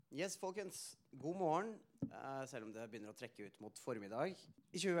Yes, folkens. God morgen, selv om det begynner å trekke ut mot formiddag.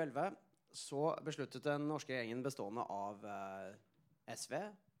 I 2011 så besluttet den norske regjeringen bestående av SV,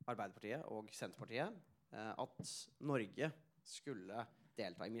 Arbeiderpartiet og Senterpartiet at Norge skulle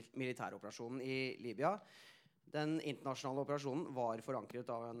delta i militæroperasjonen i Libya. Den internasjonale operasjonen var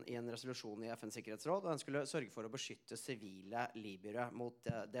forankret i en resolusjon i FNs sikkerhetsråd, og den skulle sørge for å beskytte sivile libyere mot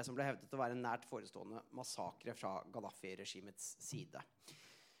det som ble hevdet å være en nært forestående massakre fra Gaddafi-regimets side.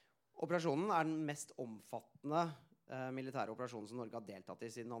 Operasjonen er den mest omfattende militære operasjonen som Norge har deltatt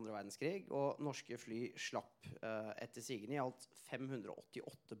i siden andre verdenskrig, og norske fly slapp etter sigende i alt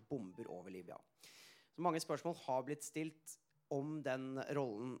 588 bomber over Libya. Så mange spørsmål har blitt stilt om den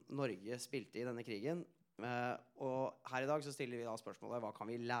rollen Norge spilte i denne krigen, og her i dag så stiller vi da spørsmålet: hva kan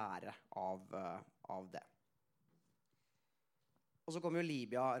vi lære av det? Og så kom jo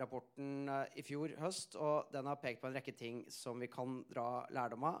Libya-rapporten i fjor høst, og den har pekt på en rekke ting som vi kan dra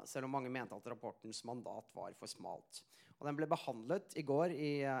lærdom av, selv om mange mente at rapportens mandat var for smalt. Og den ble behandlet i går,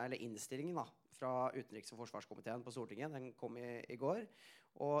 eller innstillingen da, fra Utenriks- og forsvarskomiteen på Stortinget. Den kom i går,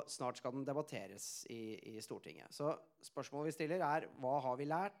 og snart skal den debatteres i Stortinget. Så spørsmålet vi stiller er: hva har vi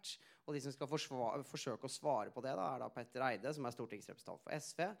lært? Og de som skal forsøke å svare på det da, er da Petter Eide, som er stortingsrepresentant for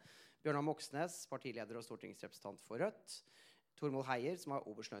SV, Bjørnar Moxnes, partileder og stortingsrepresentant for Rødt, Tormod Heier, som er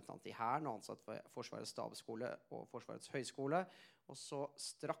oberstløytnant i Hæren og ansatt ved Forsvarets stabsskole og Forsvarets høyskole. Og så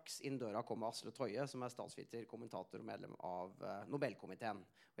straks inn døra kommer Asle Toje, som er statsviter, kommentator og medlem av Nobelkomiteen.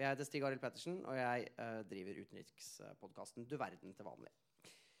 Og jeg heter Stig Arild Pettersen, og jeg driver utenrikspodcasten Du Verden til vanlig.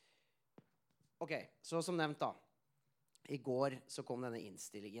 Ok, så som nevnt da, i går så kom denne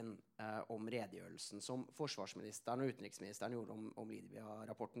innstillingen om redegjørelsen som forsvarsministeren og utenriksministeren gjorde om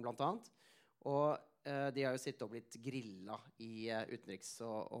Libya-rapporten blant annet. Og de har jo sittet og blitt grillet i utenriks-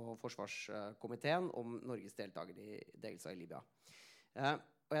 og forsvarskomiteen om Norges deltakelse i Libya.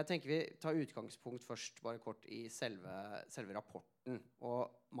 Og jeg tenker vi tar utgangspunkt først bare kort i selve rapporten og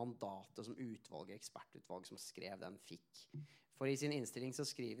mandatet som ekspertutvalg som skrev den fikk. For i sin innstilling så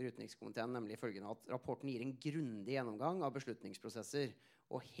skriver utenrikskomiteen nemlig følgende at rapporten gir en grundig gjennomgang av beslutningsprosesser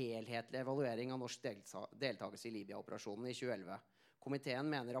og helhetlig evaluering av norsk deltakelse i Libya-operasjonen i 2011. Komiteen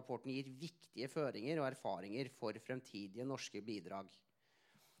mener rapporten gir viktige føringer og erfaringer for fremtidige norske bidrag.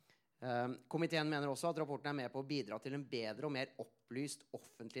 Komiteen mener også at rapporten er med på å bidra til en bedre og mer opplyst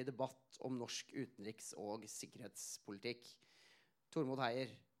offentlig debatt om norsk utenriks- og sikkerhetspolitikk. Tormod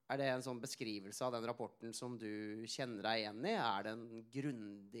Heier, er det en sånn beskrivelse av den rapporten som du kjenner deg igjen i? Er det en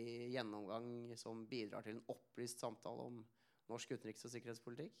grundig gjennomgang som bidrar til en opplyst samtale om norsk utenriks- og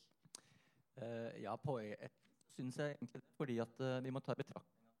sikkerhetspolitikk? Ja, på synes jeg egentlig det, fordi at vi må ta i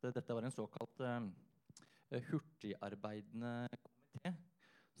betraktning at dette var en såkalt hurtigarbeidende komité.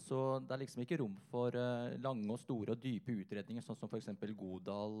 Så det er liksom ikke rom for lange og store og dype utredninger, sånn som for eksempel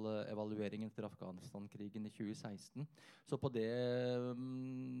Godal-evalueringen etter Afghanistan-krigen i 2016. Så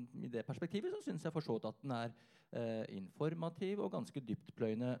i det perspektivet så synes jeg forstått at den er informativ og ganske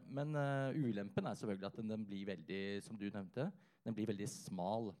dyptpløyende. Men ulempen er selvfølgelig at den blir veldig, som du nevnte, den blir veldig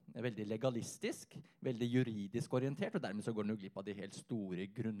smal, veldig legalistisk, veldig juridisk orientert, og dermed så går den jo glipp av de helt store,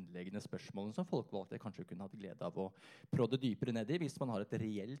 grunnleggende spørsmålene som folkevalgte kanskje kunne hatt glede av å pråde dypere ned i, hvis man har et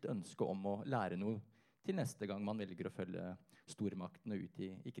reelt ønske om å lære noe til neste gang man velger å følge stormaktene ut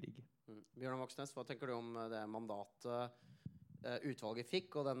i krig. Bjørnar Moxnes, hva tenker du om det mandatet utvalget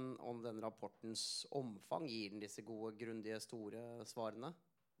fikk, og om den rapportens omfang? Gir den disse gode, grundige, store svarene?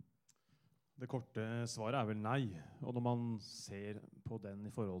 Det korte svaret er vel nei, og når man ser på den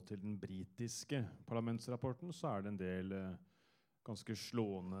i forhold til den britiske parlamentsrapporten, så er det en del ganske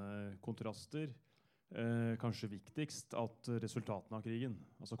slående kontraster. Kanskje viktigst at resultatene av krigen,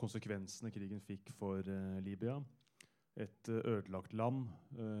 altså konsekvensene krigen fikk for Libya, et ødelagt land,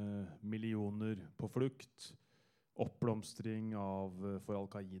 millioner på flukt, oppblomstring for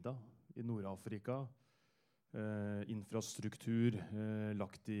Al-Qaida i Nord-Afrika, infrastruktur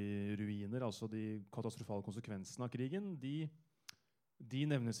lagt i ruiner, altså de katastrofale konsekvensene av krigen, de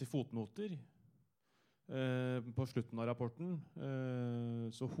nevnes i fotnoter på slutten av rapporten,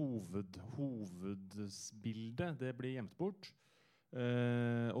 så hovedbildet det blir gjemt bort.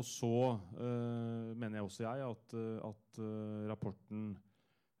 Og så mener jeg at rapporten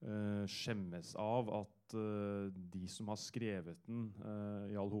skjemmes av at de som har skrevet den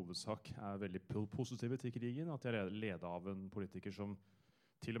i all hovedsak er veldig positive til krigen, at de er ledet av en politiker som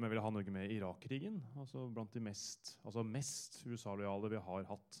til og med ville ha Norge med i Irak-krigen, altså blant de mest USA-lojale vi har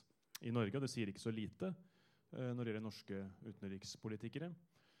hatt i Norge, og det sier ikke så lite når det gjelder norske utenrikspolitikere.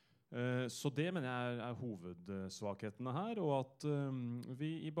 Så det mener jeg er hovedsvakhetene her, og at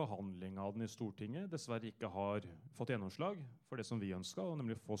vi i behandling av den i Stortinget dessverre ikke har fått gjennomslag for det som vi ønsket, og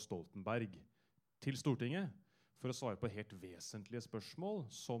nemlig få Stoltenberg til Stortinget for å svare på helt vesentlige spørsmål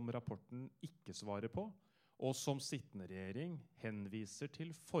som rapporten ikke svarer på, og som sittende regjering henviser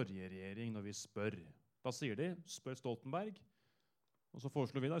til forrige regjering når vi spør. Da sier de, spør Stoltenberg, og så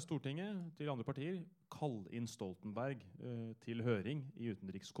foreslår vi da i Stortinget til andre partier, kall inn Stoltenberg til høring i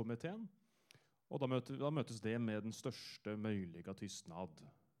utenrikskomiteen. Og da møtes det med den største mulige tystnad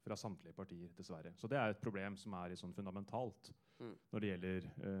fra samtlige partier, dessverre. Så det er et problem som er sånn fundamentalt når det gjelder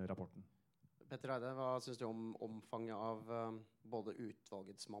rapporten. Petter Eide, hva synes du om omfanget av både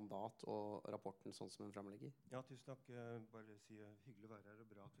utvalgets mandat og rapporten sånn som den fremlegger? Ja, tusen takk. Bare si hyggelig å være her og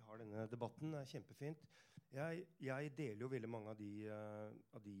bra at vi har denne debatten. Det er kjempefint. Jeg deler jo veldig mange av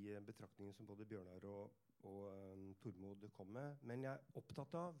de betraktningene som både Bjørnar og Tormod kom med. Men jeg er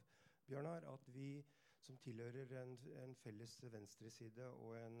opptatt av, Bjørnar, at vi som tilhører en felles venstreside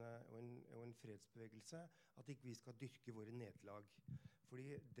og en fredsbevegelse, at ikke vi skal dyrke våre nederlag. Fordi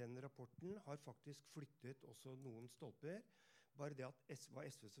den rapporten har faktisk flyttet også noen stolper. Bare det at var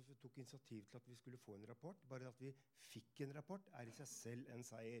SV som tok initiativ til at vi skulle få en rapport, bare det at vi fikk en rapport, er i seg selv en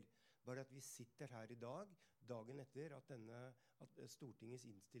seier. Bare at vi sitter her i dag, dagen etter at Stortingets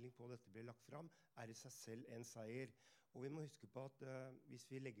innstilling på dette ble lagt fram, er i seg selv en seier. Og vi må huske på at hvis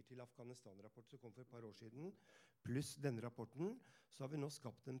vi legger til Afghanistan-rapport som kom for et par år siden, pluss denne rapporten, så har vi nå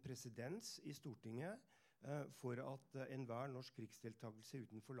skapt en presedens i Stortinget for at enhver norsk krigsdeltagelse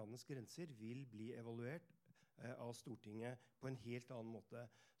utenfor landets grenser vil bli evaluert av Stortinget på en helt annen måte.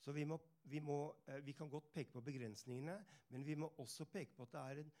 Så vi kan godt peke på begrensningene, men vi må også peke på at det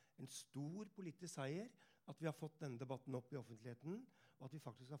er en stor politisk seier at vi har fått denne debatten opp i offentligheten, og at vi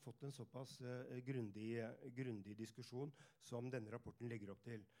faktisk har fått en såpass grundig diskusjon som denne rapporten legger opp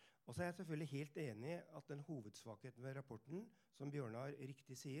til. Og så er jeg selvfølgelig helt enig at den hovedsvakheten ved rapporten, som Bjørnar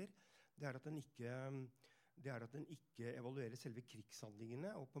riktig sier, det er at den ikke evaluerer selve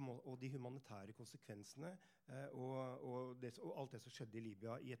krigshandlingene og de humanitære konsekvensene og alt det som skjedde i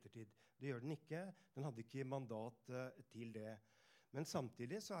Libya i ettertid. Det gjør den ikke. Den hadde ikke mandat til det. Men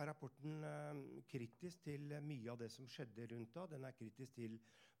samtidig så er rapporten kritisk til mye av det som skjedde rundt da. Den er kritisk til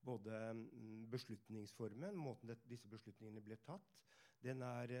både beslutningsformen, måten disse beslutningene ble tatt. Den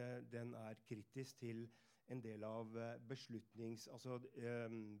er kritisk til en del av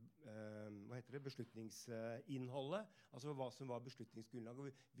beslutningsinnholdet, altså hva som var beslutningsgrunnlaget, og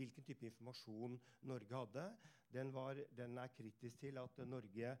hvilken type informasjon Norge hadde. Den er kritisk til at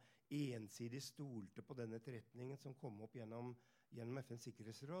Norge ensidig stolte på den etterretningen som kom opp gjennom FNs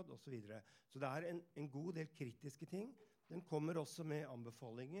sikkerhetsråd, og så videre. Så det er en god del kritiske ting. Den kommer også med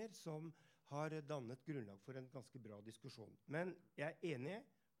anbefalinger som har dannet grunnlag for en ganske bra diskusjon. Men jeg er enig,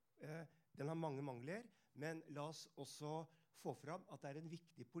 den har mange mangler, men la oss også få fram at det er en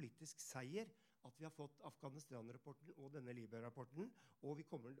viktig politisk seier at vi har fått Afghanistan-rapporten og denne Libya-rapporten, og vi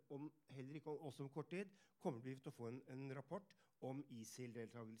kommer heller ikke også om kort tid kommer vi til å få en rapport om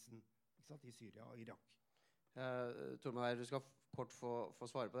ISIL-deltagelsen i Syria og Irak. Tormod, du skal kort få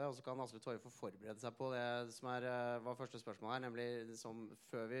svare på det, og så kan Asle Torje få forberede seg på det som var første spørsmål her, nemlig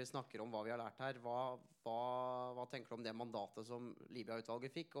før vi snakker om hva vi har lært her, hva tenker du om det mandatet som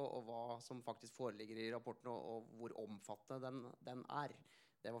Libya-utvalget fikk, og hva som faktisk foreligger i rapporten, og hvor omfattende den er?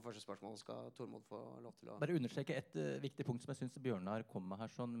 Det var første spørsmål. Skal Tormod få lov til å... Bare understreke et viktig punkt som jeg synes Bjørnar kom med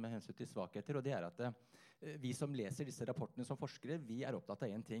her sånn, med hensyn til svakheter, og det er at vi som leser disse rapportene som forskere, vi er opptatt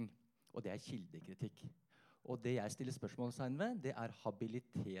av en ting, og det er kildekritikk. Og det jeg stiller spørsmålstegn ved, det er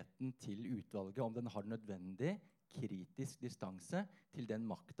habiliteten til utvalget, om den har nødvendig kritisk distanse til den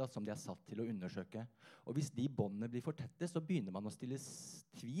makta som de er satt til å undersøke. Og hvis de båndene blir for tette, så begynner man å stille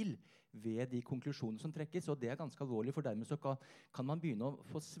tvil ved de konklusjonene som trekkes, og det er ganske alvorlig, for dermed så kan man begynne å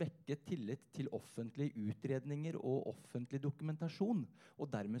få svekket tillit til offentlige utredninger og offentlig dokumentasjon. Og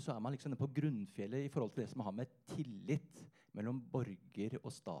dermed så er man liksom på grunnfjellet i forhold til det som har med tillit mellom borger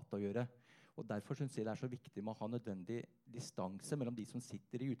og stat å gjøre. Og derfor synes jeg det er så viktig med å ha nødvendig distanse mellom de som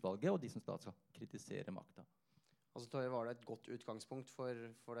sitter i utvalget og de som skal kritisere makta. Altså, Torje, var det et godt utgangspunkt for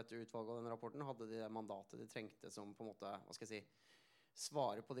dette utvalget og denne rapporten? Hadde de det mandatet de trengte som på en måte, hva skal jeg si,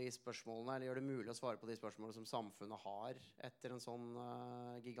 svare på de spørsmålene, eller gjør det mulig å svare på de spørsmålene som samfunnet har etter en sånn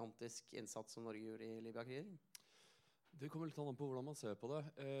gigantisk innsats som Norge gjorde i Libya-krigen? Det kommer litt an på hvordan man ser på det.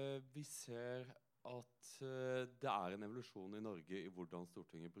 Vi ser at det er en evolusjon i Norge i hvordan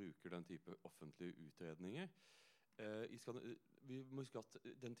Stortinget bruker den type offentlige utredninger. Vi må huske at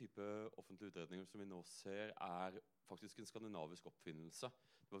den type offentlige utredninger som vi nå ser, er faktisk en skandinavisk oppfinnelse.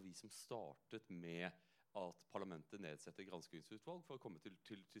 Det var vi som startet med at parlamentet nedsetter granskingsutvalg for å komme til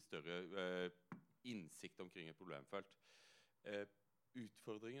større innsikt omkring et problemfelt.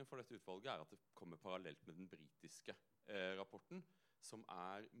 Utfordringen for dette utvalget at det kommer parallelt med den britiske rapporten, som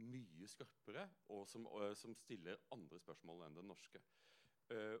mye skarpere, og som stiller andre spørsmål enn den norske.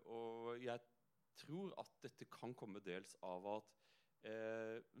 Og jeg tror at dette kan komme dels av at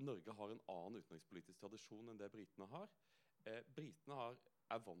Norge har en annen utenrikspolitisk tradisjon enn det britene har. Britene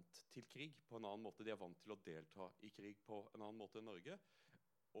vant til krig på en annen måte. De vant til å delta i krig på en annen måte enn Norge.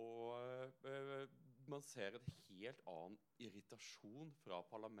 Og man ser en helt annen irritasjon fra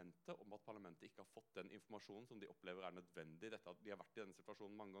parlamentet om at parlamentet ikke har fått den informasjonen som de opplever nødvendig. De har vært i denne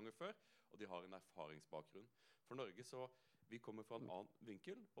situasjonen mange ganger før, og de har en erfaringsbakgrunn. For Norge vi kommer fra en annen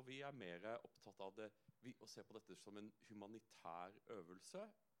vinkel, og vi mer opptatt av å se på dette som en humanitær øvelse,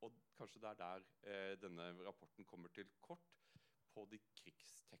 og kanskje det der denne rapporten kommer til kort på de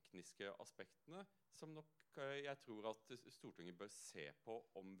krigstekniske aspektene, som nok jeg tror at Stortinget bør se på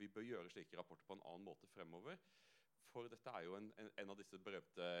om vi bør gjøre slike rapporter på en annen måte fremover. For dette jo en av disse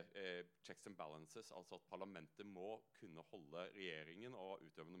berømte checks and balances, altså at parlamentet må kunne holde regjeringen og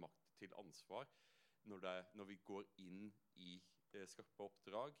utøvende makt til ansvar når vi går inn i skarpe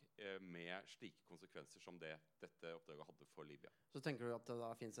oppdrag med slike konsekvenser som dette oppdraget hadde for Libya. Så tenker du at det da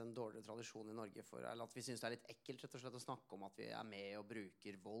finnes en dårligere tradisjon i Norge eller at vi synes det litt ekkelt rett og slett å snakke om at vi med og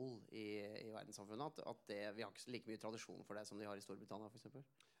bruker vold i verdenssamfunnet, at vi har ikke like mye tradisjon for det som de har i Storbritannia for eksempel?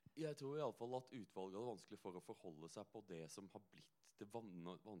 Jeg tror i alle fall at utvalget hadde vanskelig for å forholde seg på det som har blitt det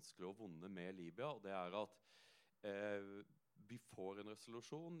vanskelige og vonde med Libya, og det at vi får en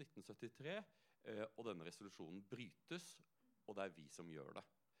resolusjon 1973, og denne resolusjonen brytes, og det vi som gjør det.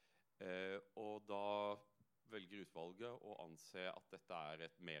 Og da velger utvalget å anse at dette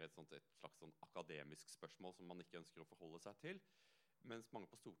et slags akademisk spørsmål som man ikke ønsker å forholde seg til, mens mange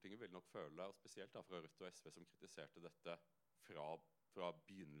på Stortinget vil nok føle, og spesielt da fra Rødt og SV som kritiserte dette fra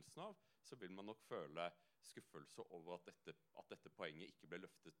begynnelsen av, så vil man nok føle skuffelse over at dette poenget ikke ble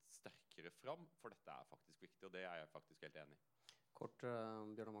løftet sterkere fram, for dette faktisk viktig, og det jeg faktisk helt enig i. Kort,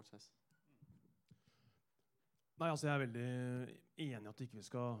 Bjørnar Moxnes. Nei, altså jeg veldig enig i at ikke vi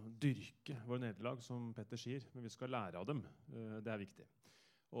skal dyrke våre nederlag, som Petter sier, men vi skal lære av dem. Det viktig.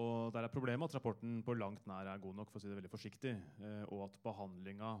 Og der problemet at rapporten på langt nær god nok, for å si det veldig forsiktig, og at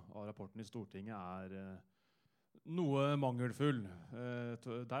behandlingen av rapporten i Stortinget noe mangelfull.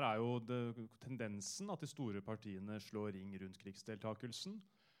 Der jo tendensen at de store partiene slår ring rundt krigsdeltakelsen,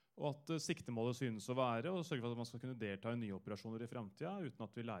 og at siktemålet synes å være å sørge for at man skal kunne delta i nye operasjoner i fremtiden uten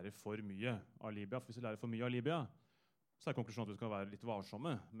at vi lærer for mye av Libya. For hvis vi lærer for mye av Libya, så konklusjonen at vi skal være litt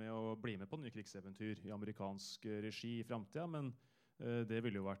varsomme med å bli med på nye krigseventyr i amerikansk regi i fremtiden, men det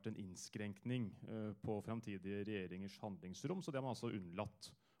ville jo vært en innskrenkning på fremtidige regjeringers handlingsrom, så det har man altså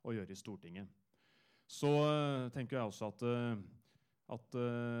unnlatt å gjøre i Stortinget. Så tenker jeg også at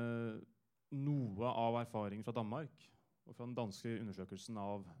noe av erfaringen fra Danmark og fra den danske undersøkelsen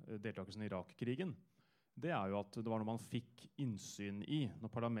av deltakelsen i Irak-krigen, det jo at det var når man fikk innsyn i, når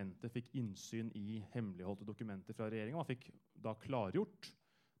parlamentet fikk innsyn i hemmeligholdte dokumenter fra regjeringen, man fikk da klargjort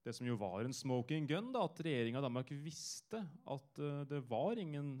det som jo var en smoking gun, da, at regjeringen av Danmark visste at det var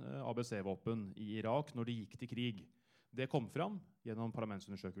ingen ABC-våpen i Irak når de gikk til krig. Det kom fram gjennom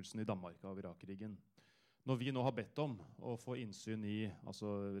parlamentsundersøkelsen i Danmark av Irak-krigen. Når vi nå har bedt om å få innsyn i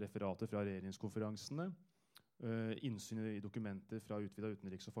referater fra regjeringskonferansene, innsyn i dokumenter fra utvidet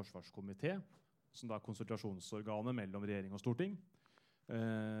utenriks- og forsvarskomité, som konsultasjonsorganet mellom regjering og storting,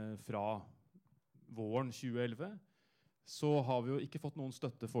 fra våren 2011, så har vi jo ikke fått noen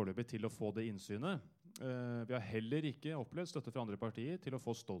støtte foreløpig til å få det innsynet. Vi har heller ikke opplevd støtte fra andre partier til å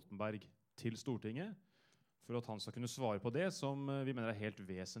få Stoltenberg til Stortinget, for at han skal kunne svare på det som vi mener helt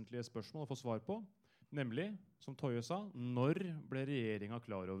vesentlige spørsmål å få svar på, nemlig, som Toje sa, når ble regjeringen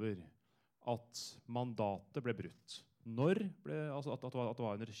klar over at mandatet ble brutt? Når at det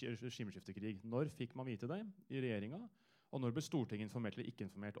var en regimeskiftekrig? Når fikk man vite det i regjeringen? Og når ble Stortinget informert eller ikke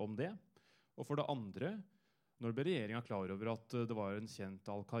informert om det? Og for det andre, når ble regjeringen klar over at det var en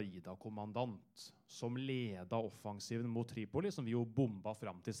kjent Al-Qaida-kommandant som ledet offensiven mot Tripoli, som vi jo bomba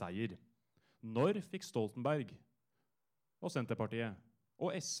fram til seier? Når fikk Stoltenberg og Senterpartiet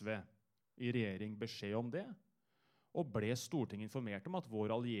og SV i regjering beskjed om det? Og ble Stortinget informert om at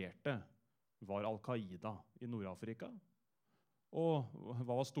vår allierte var Al-Qaida i Nord-Afrika? Og hva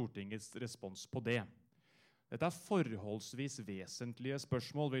var Stortingets respons på det? Dette forholdsvis vesentlige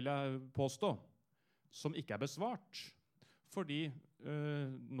spørsmål, vil jeg påstå, som ikke besvart. Fordi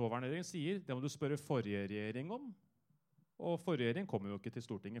nåværende regjering sier, det må du spørre forrige regjering om. Og forrige regjering kommer jo ikke til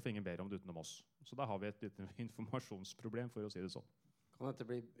Stortinget, for ingen ber om det utenom oss. Så da har vi et lite informasjonsproblem, for å si det sånn. Kan dette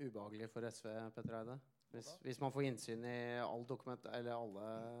bli ubehagelig for SV, Petter Eide? Hvis man får innsyn i alle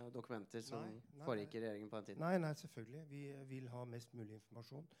dokumenter som foregikk i regjeringen på den tiden? Nei, selvfølgelig. Vi vil ha mest mulig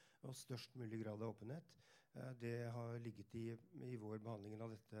informasjon og størst mulig grad av åpenhet. Det har ligget i vår behandling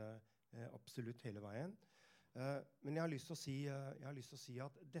av dette absolutt hele veien. Men jeg har lyst til å si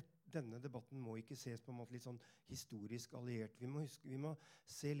at denne debatten må ikke ses på en måte litt sånn historisk alliert. Vi må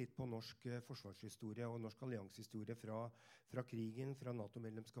se litt på norsk forsvarshistorie og norsk alliansehistorie fra krigen, fra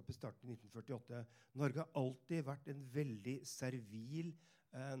NATO-medlemskapet startet i 1948. Norge har alltid vært en veldig servil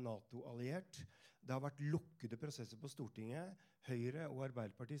NATO-alliert. Det har vært lukkede prosesser på Stortinget. Høyre og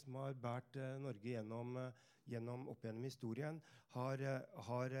Arbeiderpartiet, som har båret Norge opp gjennom historien, har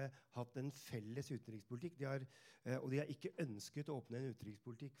hatt en felles utenrikspolitikk. Og de har ikke ønsket å åpne en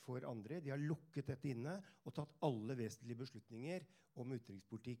utenrikspolitikk for andre. De har lukket dette inne og tatt alle vesentlige beslutninger om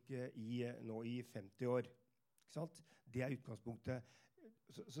utenrikspolitikk nå i 50 år. Ikke sant? Det er utgangspunktet.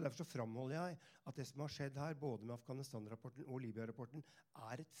 Så derfor så framholder jeg at det som har skjedd her, både med Afghanistan-rapporten og Libya-rapporten,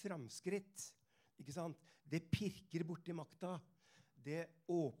 er et framskritt. Ikke sant? Det pirker borti makta. Det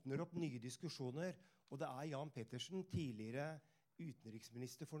åpner opp nye diskusjoner. Og det er Jan Petersen, tidligere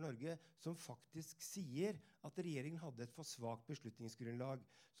utenriksminister for Norge, som faktisk sier at regjeringen hadde et for svagt beslutningsgrunnlag,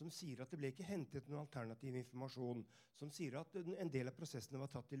 som sier at det ble ikke hentet noen alternativ informasjon, som sier at en del av prosessene var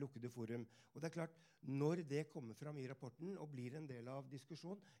tatt i lukkede forum. Og det er klart, når det kommer fram i rapporten og blir en del av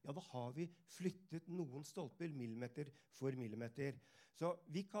diskusjonen, ja, da har vi flyttet noen stolper millimeter for millimeter. Så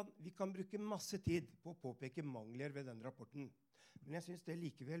vi kan bruke masse tid på å påpeke mangler ved den rapporten. Men jeg synes det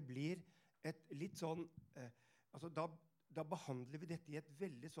likevel blir et litt sånn da behandler vi dette i et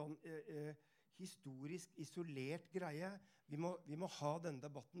veldig sånn historisk isolert greie. Vi må ha denne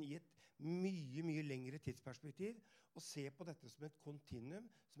debatten i et mye lengre tidsperspektiv og se på dette som et kontinuum,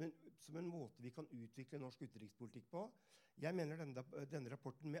 som en måte vi kan utvikle norsk utenrikspolitikk på. Jeg mener denne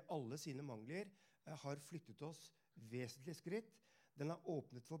rapporten med alle sine mangler har flyttet oss vesentlig skritt. Den har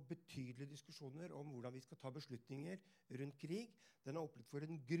åpnet for betydelige diskusjoner om hvordan vi skal ta beslutninger rundt krig. Den har åpnet for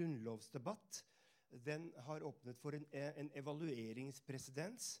en grunnlovsdebatt. Den har åpnet for en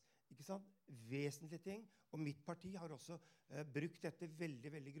evalueringspresedens. Ikke sant? Vesentlige ting. Og mitt parti har også brukt dette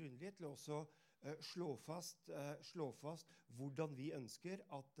veldig grundig til å også slå fast hvordan vi ønsker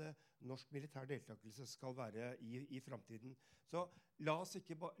at norsk militær deltakelse skal være i fremtiden. Så la oss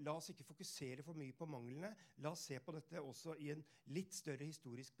ikke fokusere for mye på manglene. La oss se på dette også i en litt større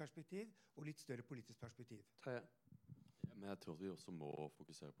historisk perspektiv og litt større politisk perspektiv. Men jeg tror vi også må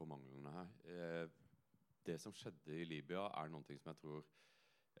fokusere på manglene her. Det som skjedde i Libya er noe som jeg tror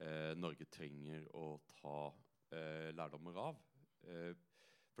Norge trenger å ta lærdommer av.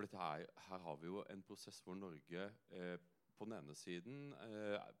 For her har vi jo en prosess hvor Norge på den ene siden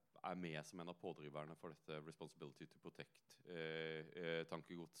er med som en av pådriverne for dette Responsibility to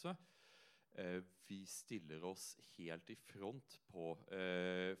Protect-tankegodset. Vi stiller oss helt i front for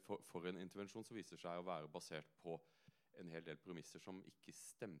en intervensjon som viser seg å være basert på en hel del premisser som ikke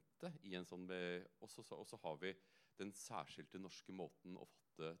stemte i en sånn og så har vi den særskilte norske måten å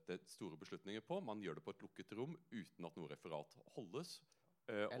fatte store beslutninger på. Man gjør det på et lukket rom uten at noe referat holdes.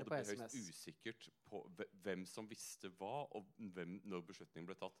 Og det blir høyst usikkert på hvem som visste hva, og når beslutningen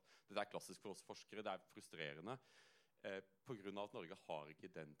ble tatt. Det er klassisk for oss forskere, det er frustrerende. På grunn av at Norge har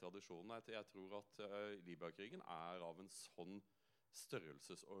ikke den tradisjonen. Jeg tror at Libya-krigen er av en sånn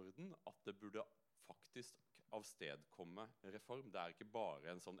størrelsesorden at det burde faktisk avstedkomme reform. Det er ikke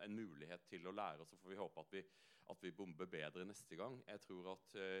bare en mulighet til å lære, og så får vi håpe at vi bomber bedre neste gang. Jeg tror at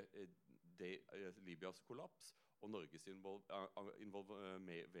Libyas kollaps og Norges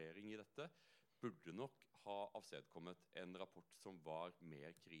involvering i dette burde nok ha avstedkommet en rapport som var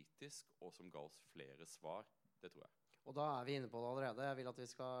mer kritisk, og som ga oss flere svar. Det tror jeg. Og da er vi inne på det allerede. Jeg vil at vi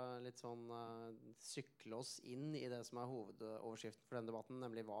skal litt sånn sykle oss inn i det som er hovedoverskriften for denne debatten,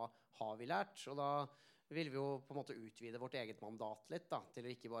 nemlig hva har vi lært? Og da vil vi jo på en måte utvide vårt eget mandat litt da, til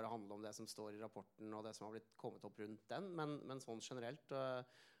å ikke bare handle om det som står i rapporten og det som har blitt kommet opp rundt den, men sånn generelt.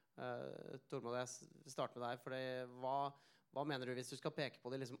 Tormod, jeg starter med deg, for hva mener du hvis du skal peke på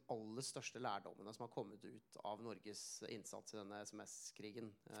de liksom aller største lærdommene som har kommet ut av Norges innsats i denne SMS-krigen,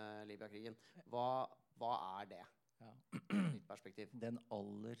 Libya-krigen? Hva er det? Ja. Mitt perspektiv. Den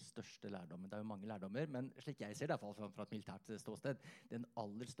aller største lærdommen, det er jo mange lærdommer, men slik jeg ser det, i hvert fall fra et militært ståsted, den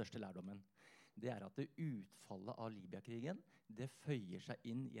aller største lærdommen, det er at det utfallet av Libya-krigen, det føyer seg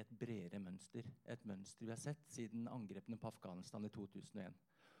inn i et bredere mønster. Et mønster vi har sett siden angrepene på Afghanistan i 2001.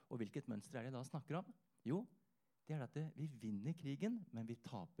 Og hvilket mønster er det da snakker om? Jo, det at vi vinner krigen, men vi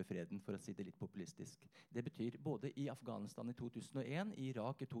taper freden, for å si det litt populistisk. Det betyr både i Afghanistan i 2001, i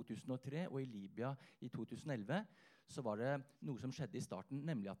Irak i 2003 og i Libya i 2011, så var det noe som skjedde i starten,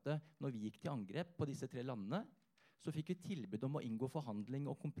 nemlig at når vi gikk til angrep på disse 3 landene, så fikk vi tilbud om å inngå forhandling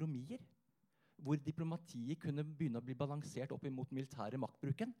og kompromisser, hvor diplomatiet kunne begynne å bli balansert opp imot militære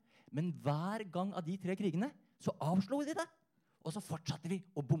maktbruken. Men hver gang av de 3 krigene, så avslo de det. Og så fortsatte vi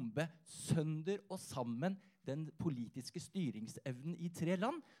å bombe sønder og sammen den politiske styringsevnen i 3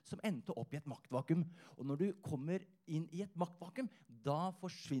 land, som endte opp i et maktvakuum. Og når du kommer inn i et maktvakuum, da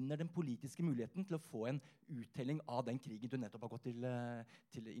forsvinner den politiske muligheten til å få en uttelling av den krigen du nettopp har gått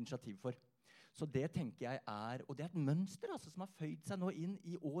til initiativ for. Så det tenker jeg og det er et mønster altså, som har føyd seg nå inn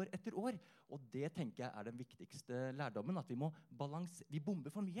i år etter år. Og det tenker jeg den viktigste lærdommen, at vi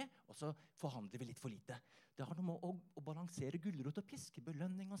bomber for mye, og så forhandler vi litt for lite. Det har noe med å balansere gulrot og pisk,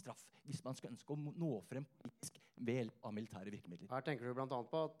 belønning og straff, hvis man skal ønske å nå frem politisk ved hjelp av militære virkemidler. Her tenker du blant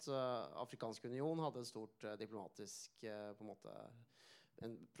annet på at Afrikansk Union hadde et stort diplomatisk på en måte,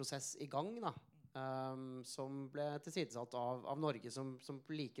 en prosess i gang, da. Som ble tilsidesatt av Norge, som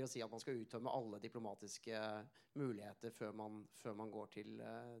liker å si at man skal uttømme alle diplomatiske muligheter før man går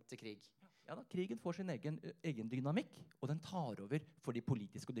til krig. Ja da, krigen får sin egen dynamikk, og den tar over for de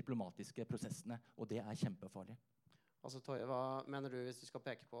politiske og diplomatiske prosessene, og det kjempefarlig. Altså, Torje, hva mener du, hvis du skal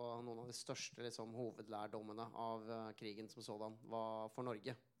peke på noen av de største liksom, hovedlærdommene av krigen som sådan, for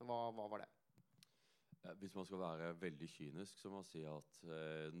Norge? Hva var det? Hvis man skal være veldig kynisk, så må man si at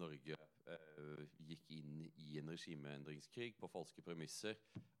Norge gikk inn i en regimeendringskrig på falske premisser,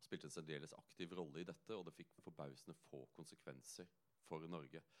 spilte en særdeles aktiv rolle i dette, og det fikk forbausende få konsekvenser for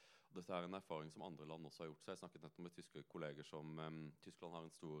Norge. Og dette en erfaring som andre land også har gjort seg. Jeg snakket nettopp med tyske kolleger som Tyskland har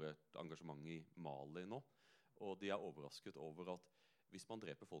en stor engasjement i Mali nå, og de overrasket over at hvis man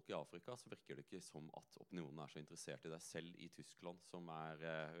dreper folk i Afrika, så virker det ikke som at opinionen så interessert i det selv i Tyskland, som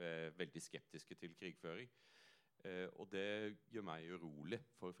veldig skeptiske til krigføring. Og det gjør meg urolig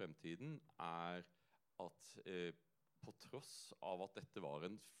for fremtiden, at på tross av at dette var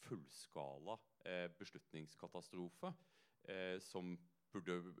en fullskala beslutningskatastrofe, som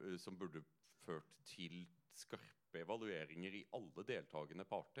burde ført til skarpe evalueringer i alle deltagende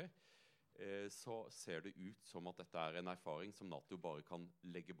parter, så ser det ut som at dette en erfaring som NATO bare kan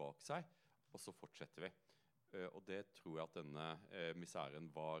legge bak seg, og så fortsetter vi. Og det tror jeg at denne misæren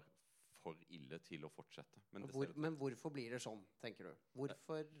var for ille til å fortsette. Men hvorfor blir det sånn, tenker du?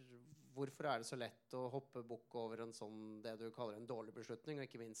 Hvorfor det så lett å hoppe bukk over en sånn, det du kaller en dårlig beslutning, og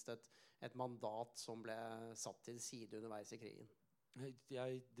ikke minst et mandat som ble satt til side underveis i krigen?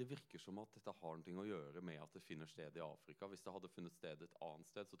 Det virker som at dette har noe å gjøre med at det finner sted i Afrika. Hvis det hadde funnet sted et annet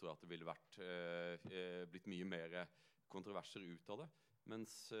sted, så tror jeg at det ville blitt mye mer kontroverser ut av det.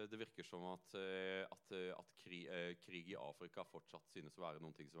 Mens det virker som at krig i Afrika fortsatt synes å være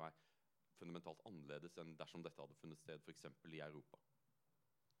noe som fundamentalt annerledes enn dersom dette hadde funnet sted for eksempel i Europa.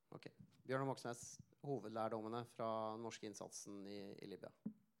 Ok. Bjørnar Moxnes, hovedlærdommene fra den norske innsatsen i Libya.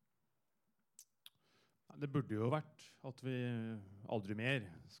 Det burde jo vært at vi aldri mer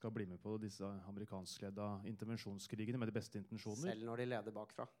skal bli med på disse amerikanskledda intervensjonskrigene med de beste intensjoner. Selv når de leder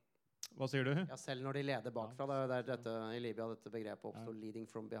bakfra. Hva sier du? Ja, selv når de leder bakfra. Det dette, i Libya dette begrepet oppstår, leading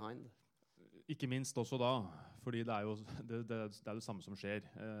from behind. Ikke minst også da, fordi det jo det samme som skjer.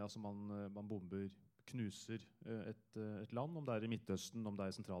 Altså man bomber, knuser et land, om det i Midtøsten, om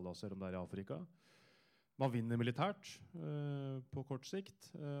det i Sentral-Asia, om det i Afrika. Man vinner militært på kort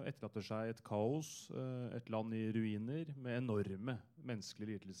sikt, etterlater seg et kaos, et land i ruiner med enorme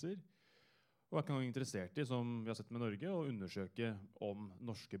menneskelige lidelser. Og ikke engang interessert i, som vi har sett med Norge, å undersøke om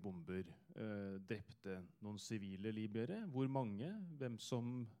norske bomber drepte noen sivile libyere. Hvor mange, hvem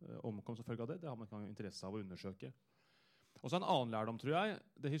som omkom som følge av det, det har man ikke engang interesse av å undersøke. Og så en annen lærdom, tror jeg,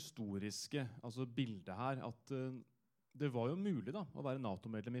 det historiske, altså bildet her, at det var jo mulig da, å være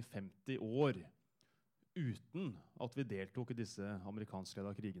NATO-medlem i 50 år, uten at vi deltok i disse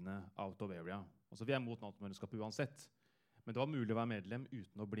amerikanskledda krigene out of area. Altså vi mot NATO-medlemskap uansett, men det var mulig å være medlem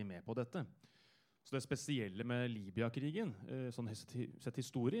uten å bli med på dette. Så det spesielle med Libya-krigen, sånn sett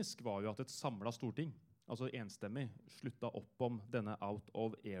historisk, var jo at et samlet storting, altså enstemmig, sluttet opp om denne out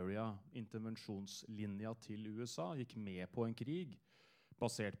of area intervensjonslinja til USA, gikk med på en krig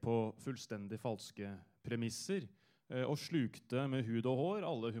basert på fullstendig falske premisser, og slukte med hud og hår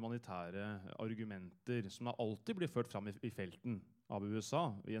alle humanitære argumenter som alltid blir ført fram i felten av USA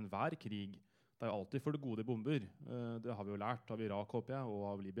i enhver krig. Det alltid for det gode bomber. Det har vi jo lært av Irak, håper jeg, og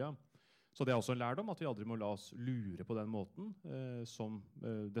av Libya. Så det også en lærdom at vi aldri må la oss lure på den måten, som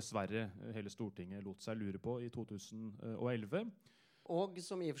dessverre hele Stortinget lot seg lure på i 2011. Og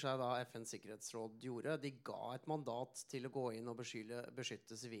som i og for seg da FNs sikkerhetsråd gjorde, de ga et mandat til å gå inn og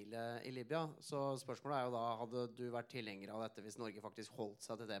beskytte sivile i Libya. Så spørsmålet jo da, hadde du vært tilhenger av dette hvis Norge faktisk holdt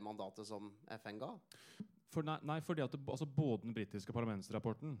seg til det mandatet som FN ga? Nei, fordi at både den britiske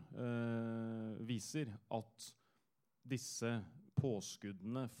parlamentsrapporten viser at disse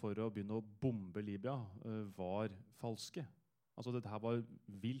påskuddene for å begynne å bombe Libya var falske. Altså dette her var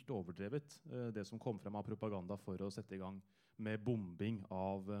vilt overdrevet, det som kom frem av propaganda for å sette i gang med bombing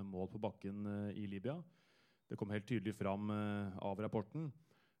av mål på bakken i Libya. Det kom helt tydelig fram av rapporten.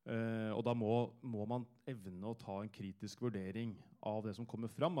 Og da må man evne å ta en kritisk vurdering av det som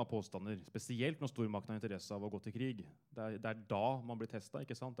kommer fram av påstander, spesielt når stormakten har interesse av å gå til krig. Det er da man blir testet,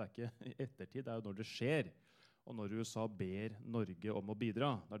 ikke sant? Det er ikke i ettertid, det er jo når det skjer. Og når USA ber Norge om å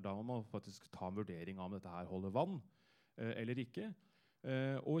bidra, det er da man må faktisk ta en vurdering av om dette her holder vann eller ikke.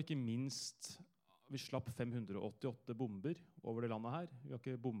 Og ikke minst, vi slapp 588 bomber over det landet her. Vi har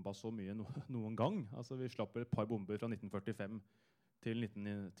ikke bomba så mye noen gang. Altså, vi slapp et par bomber fra 1945 til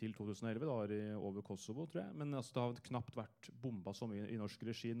 2011, da var det over Kosovo, tror jeg. Men altså, det har knapt vært bomba så mye i norsk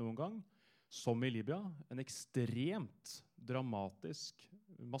regi noen gang, som i Libya. En ekstremt dramatisk,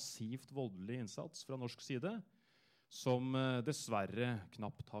 massivt voldelig innsats fra norsk side, som dessverre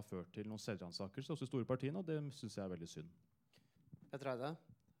knapt har ført til noen selvransakelse hos de store partiene, og det synes jeg er veldig synd. Petter Eide,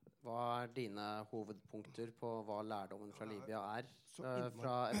 hva dine hovedpunkter på hva lærdommen fra Libya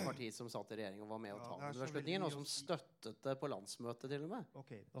fra et parti som satt i regjering og var med å ta den beslutningen, og som støttet det på landsmøtet til og med?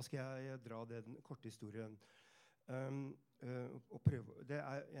 Ok, da skal jeg dra den korte historien. Og prøve.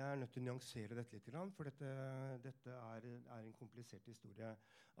 Jeg er nødt til å nyansere dette litt, for dette er en komplisert historie.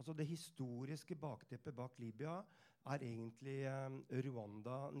 Altså det historiske bakteppet bak Libya er egentlig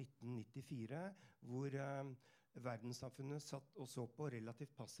Rwanda 1994, hvor verdenssamfunnet satt og så på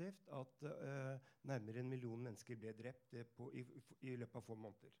relativt passivt at nærmere 1 million mennesker ble drept i løpet av få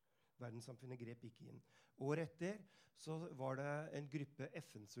måneder. Verdenssamfunnet grep ikke inn. Året etter så var det en gruppe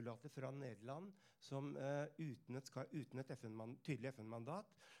FN-soldater fra Nederland som uten et tydelig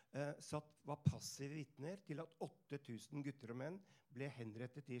FN-mandat var passive vitner til at 8000 gutter og menn ble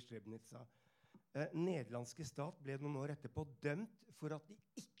henrettet i Srebrenica. Nederlandske stat ble noen år etterpå dømt for at de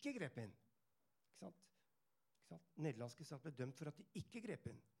ikke grep inn. Ikke sant? Nederlandske stat ble dømt for at de ikke grep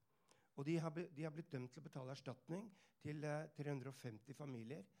inn. Og de har blitt dømt til å betale erstatning til 350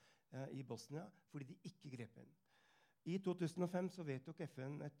 familier i Bosnia fordi de ikke grep inn. I 2005 så vedtok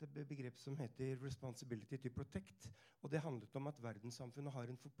FN et begrep som heter Responsibility to Protect, og det handlet om at verdenssamfunnet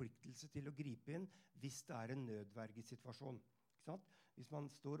har en forpliktelse til å gripe inn hvis det er en nødvergesituasjon. Ikke sant? Hvis man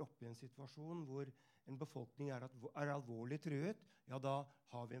står oppe i en situasjon hvor en befolkning er alvorlig truet, ja, da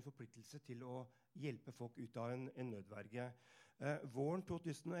har vi en forpliktelse til å hjelpe folk ut av en nødverge. Våren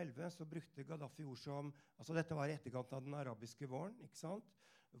 2011 så brukte Gaddafi ord som, altså dette var i etterkant av den arabiske våren, ikke sant?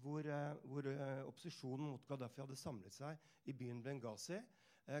 Hvor opposisjonen mot Gaddafi hadde samlet seg i byen Benghazi.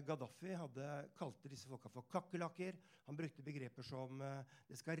 Gaddafi kalte disse folka for kakkelakker. Han brukte begreper som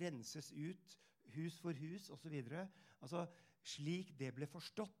det skal renses ut, hus for hus, og så videre. Altså, slik det ble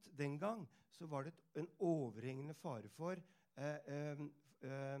forstått den gang, så var det en overhengende fare for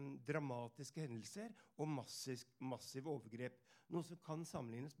dramatiske hendelser og massive overgrep. Noe som kan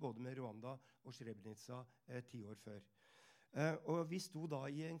sammenlignes både med Rwanda og Srebrenica 10 år før. Og vi sto da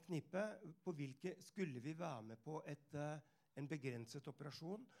i en knipe på skulle vi være med på en begrenset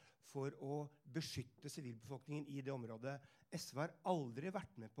operasjon for å beskytte sivilbefolkningen i det området. SV har aldri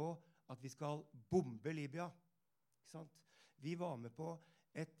vært med på at vi skal bombe Libya. Ikke sant? Vi var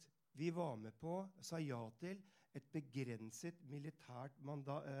med på, sa ja til et begrenset militært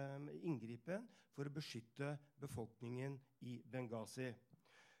inngripen for å beskytte befolkningen i Benghazi.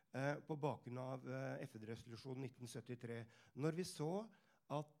 På bakgrunn av FN-resolusjon 1973. Når vi så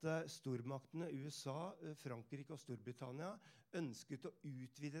at stormaktene USA, Frankrike og Storbritannia ønsket å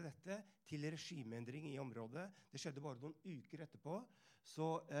utvide dette til regimeendring i området, det skjedde bare noen uker etterpå,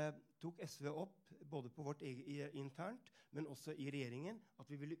 så tok SV opp, både på vårt internt, men også i regjeringen,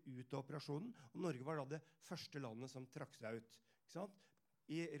 at vi ville ut av operasjonen, og Norge var da det første landet som trakk seg ut. Ikke sant?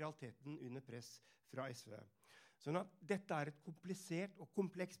 I realiteten under press fra SV. Sånn at dette er et komplisert og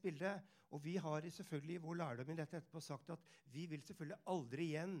komplekst bilde, og vi har selvfølgelig i vår lærdom i dette etterpå sagt at vi vil selvfølgelig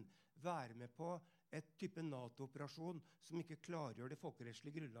aldri igjen være med på et type NATO-operasjon som ikke klargjør det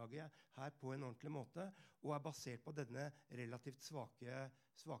folkerettslige grunnlaget her på en ordentlig måte, og er basert på denne relativt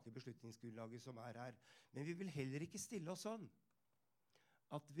svake beslutningsgrunnlaget som er her. Men vi vil heller ikke stille oss sånn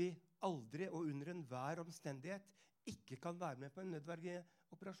at vi aldri og under enhver omstendighet ikke kan være med på en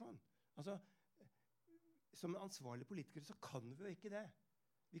nødvergeoperasjon. Altså, som ansvarlige politikere så kan vi jo ikke det.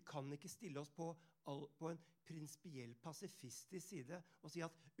 Vi kan ikke stille oss på på en prinsipiell pasifistisk side og si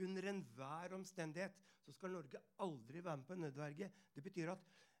at under enhver omstendighet så skal Norge aldri være med på en nødverge. Det betyr at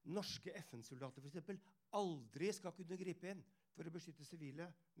norske FN-soldater for eksempel aldri skal kunne gripe inn for å beskytte sivile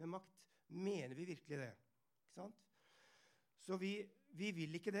med makt. Mener vi virkelig det? Ikke sant? Så vi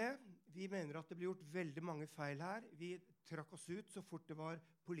vil ikke det. Vi mener at det ble gjort veldig mange feil her. Vi trakk oss ut så fort det var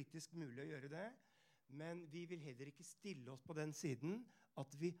politisk mulig å gjøre det. Men vi vil heller ikke stille oss på den siden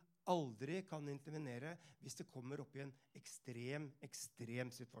at vi aldri kan intervenere hvis det kommer opp i en ekstrem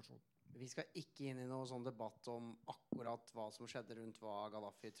situasjon. Vi skal ikke inn i noen sånn debatt om akkurat hva som skjedde rundt hva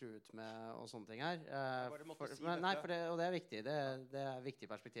Gaddafi truet med og sånne ting her. Og det er viktig. Det er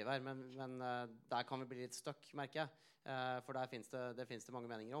viktig perspektiv her. Men der kan vi bli litt stuck, merker jeg. For der finnes det mange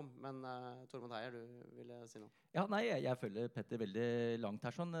meninger om. Men Tormod Heier, du ville si noe? Ja, nei, jeg følger Petter veldig langt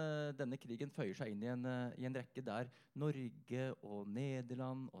her. Sånn, denne krigen føyer seg inn i en rekke der Norge og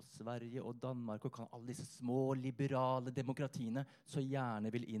Nederland og Sverige og Danmark og alle disse små liberale demokratiene så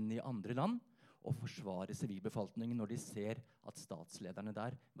gjerne vil inn i andre land og forsvare sivilbefolkningen når de ser at statslederne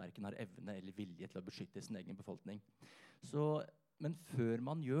der hverken har evne eller vilje til å beskytte sin egen befolkning. Men før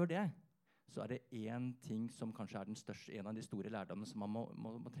man gjør det, så er det en ting som kanskje er en av de store lærdommene som man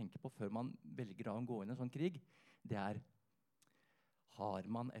må tenke på før man velger å gå inn i en sånn krig. Det er, har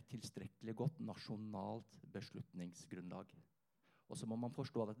man et tilstrekkelig godt nasjonalt beslutningsgrunnlag? Og så må man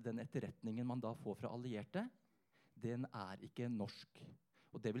forstå at den etterretningen man da får fra allierte, den er ikke norsk.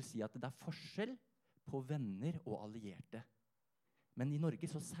 Og det vil si at det er forskjell på venner og allierte. Men i Norge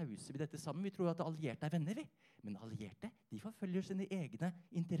så sauser vi dette sammen. Vi tror at allierte er venner, vi. Men allierte, de forfølger sine egne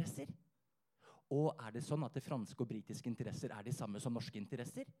interesser. Og er det sånn at det franske og britiske interesser er de samme som norske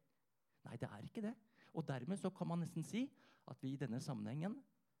interesser? Nei, det er ikke det. Og dermed så kan man nesten si at vi i denne sammenhengen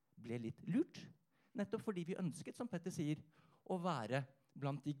ble litt lurt. Nettopp fordi vi ønsket, som Petter sier, å være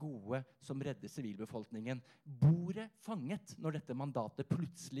blant de gode som redder sivilbefolkningen. Bordet fanget når dette mandatet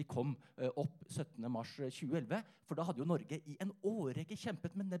plutselig kom opp 17. mars 2011. For da hadde jo Norge i en årrekke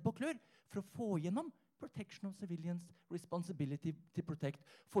kjempet med nebb og klør for å få gjennom Protection of Civilians, Responsibility to Protect,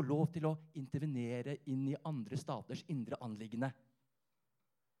 få lov til å intervenere inn i andre staters indre anliggende.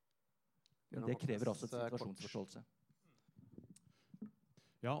 Men det krever også situasjonsforståelse.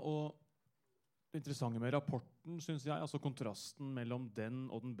 Ja, og det interessante med rapporten, synes jeg, altså kontrasten mellom den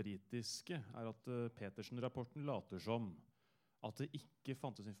og den britiske, er at Petersen-rapporten later som at det ikke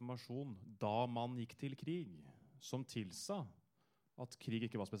fantes informasjon da man gikk til krig, som tilsa at krig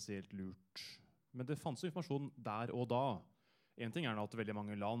ikke var spesielt lurt. Men det fantes informasjon der og da. En ting er at veldig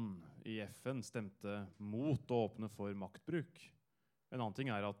mange land i FN stemte mot å åpne for maktbruk. En annen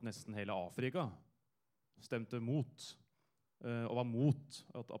ting er at nesten hele Afrika stemte mot og var mot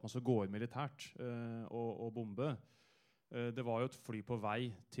at man skulle gå inn militært og bombe. Det var jo et fly på vei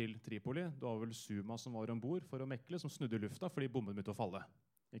til Tripoli. Det var vel Suma som var ombord for å mekle, som snudde i lufta fordi bomben begynte å falle.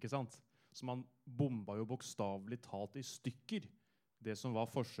 Ikke sant? Så man bomba jo bokstavelig talt i stykker det som var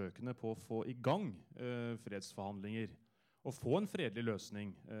forsøkene på å få i gang fredsforhandlinger og få en fredelig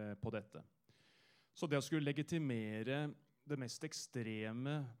løsning på dette. Så det å skulle legitimere det mest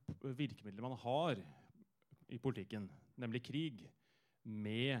ekstreme virkemidlet man har i politikken, nemlig krig,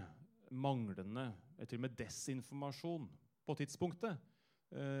 med manglende, til og med desinformasjon på tidspunktet,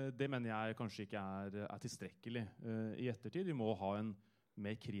 det mener jeg kanskje ikke er tilstrekkelig i ettertid. Vi må ha en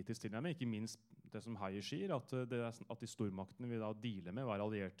mer kritisk tilnærming, ikke minst det som Heier sier, at de stormaktene vi da dealer med, er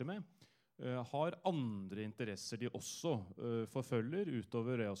allierte med, har andre interesser de også forfølger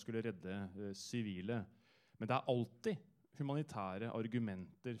utover det å skulle redde sivile. Men det er alltid humanitære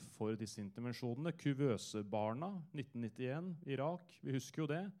argumenter for disse intervensjonene. Kuvøsebarna, 1991, Irak, vi husker jo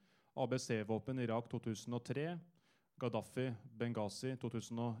det. ABC-våpen Irak 2003, Gaddafi, Benghazi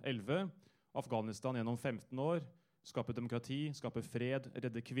 2011, Afghanistan gjennom 15 år, skape demokrati, skape fred,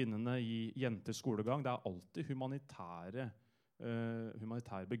 redde kvinnene i jenters skolegang. Det er alltid humanitære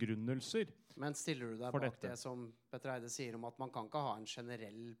begrunnelser. Men stiller du deg bak det som Petter Eide sier om at man kan ikke ha en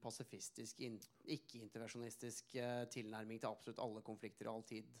generell pasifistisk, ikke-intervensjonistisk tilnærming til absolutt alle konflikter i all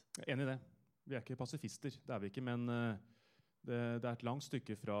tid? Jeg er enig i det. Vi er ikke pasifister, det er vi ikke, men det er et langt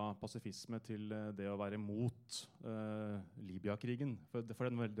stykke fra pasifisme til det å være mot Libya-krigen. For det var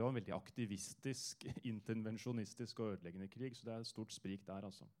en veldig aktivistisk, intervensjonistisk og ødeleggende krig, så det er et stort sprik der,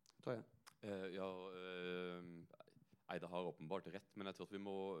 altså. Eide har åpenbart rett, men jeg tror at vi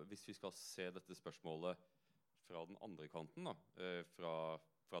må, hvis vi skal se dette spørsmålet fra den andre kanten,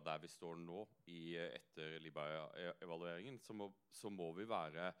 fra der vi står nå etter Libya-evalueringen, så må vi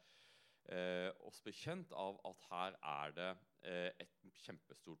være oss bekjent av at her er det et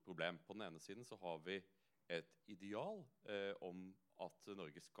kjempestort problem. På den ene siden så har vi et ideal om at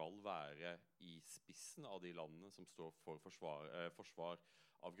Norge skal være i spissen av de landene som står for forsvar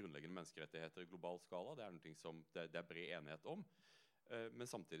av grunnleggende menneskerettigheter i global skala. Det noe som det bred enighet om. Men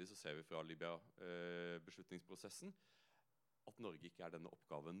samtidig så ser vi fra Libya-beslutningsprosessen at Norge ikke denne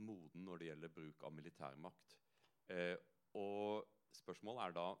oppgaven moden når det gjelder bruk av militærmakt. Og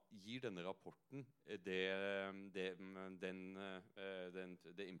spørsmålet da, gir denne rapporten det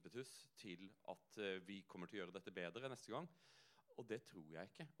impetus til at vi kommer til å gjøre dette bedre neste gang? Og det tror jeg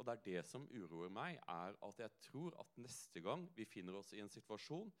ikke. Og det som uroer meg, at jeg tror at neste gang vi finner oss i en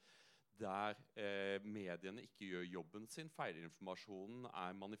situasjon der mediene ikke gjør jobben sin, feilinformasjonen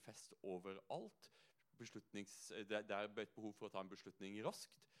manifest overalt, det et behov for å ta en beslutning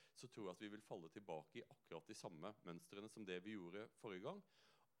raskt, så tror jeg at vi vil falle tilbake i akkurat de samme mønstrene som det vi gjorde forrige gang.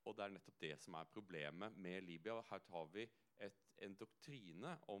 Og det nettopp det som problemet med Libya. Her tar vi en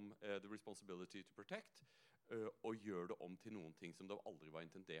doktrine om the responsibility to protect, og gjør det om til noen ting som det aldri var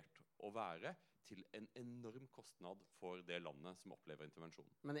intendert å være, til en enorm kostnad for det landet som opplever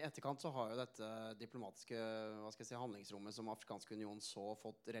intervensjonen. Men i etterkant så har jo dette diplomatiske handlingsrommet som Afrikansk Union så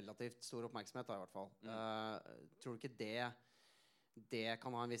fått relativt stor oppmerksomhet i hvert fall. Tror du ikke det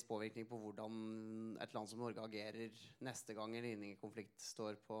kan ha en viss påvirkning på hvordan et land som Norge agerer neste gang en lignende konflikt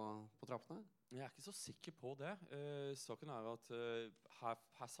står på trappene? Jeg ikke så sikker på det. Saken at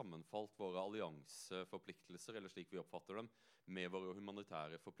her sammenfalt våre allianseforpliktelser, eller slik vi oppfatter dem, med våre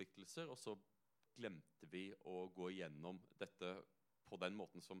humanitære forpliktelser, og så glemte vi å gå igjennom dette på den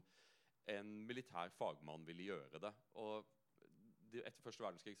måten som en militær fagmann ville gjøre det. Og etter første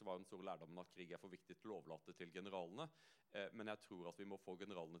verdenskrig så var den store lærdommen at krig for viktig til å overlate til generalene, men jeg tror at vi må få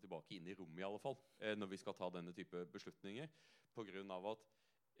generalene tilbake inn i rommet i alle fall, når vi skal ta denne type beslutninger, på grunn av at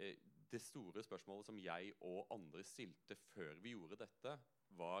det store spørsmålet som jeg og andre stilte før vi gjorde dette,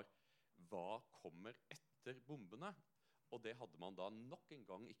 var hva kommer etter bombene? Og det hadde man da nok en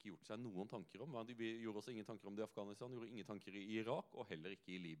gang ikke gjort seg noen tanker om. Vi gjorde også ingen tanker om det i Afghanistan, gjorde ingen tanker i Irak, og heller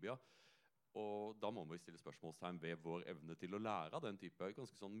ikke i Libya. Og da må vi stille spørsmålstegn ved vår evne til å lære av den type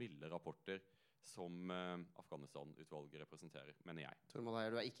ganske sånn milde rapporter som Afghanistan-utvalget representerer, mener jeg. Tormod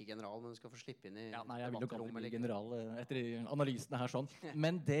Heier, du ikke general, men du skal få slippe inn i nei, jeg vil jo aldri bli general etter analysene her sånn.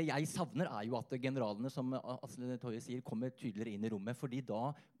 Men det jeg savner jo at generalene, som Asle Toje sier, kommer tydeligere inn i rommet, fordi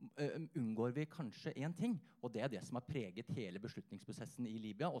da unngår vi kanskje en ting, og det det som har preget hele beslutningsprosessen i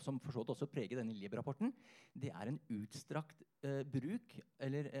Libya, og som for så vidt også preger denne Libya-rapporten, det en utstrakt bruk,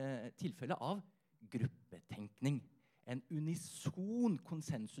 eller tilfelle av gruppetenkning. En unison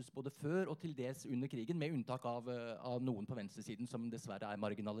konsensus både før og til dels under krigen, med unntak av noen på venstresiden som dessverre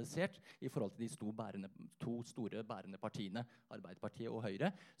marginalisert i forhold til de to store bærende partiene, Arbeiderpartiet og Høyre,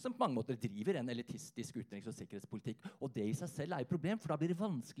 som på mange måter driver en elitistisk utenriks- og sikkerhetspolitikk. Og det i seg selv jo et problem, for da blir det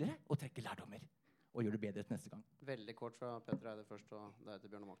vanskeligere å trekke lærdommer og gjøre det bedre til neste gang. Veldig kort fra Petter Eide først, og deretter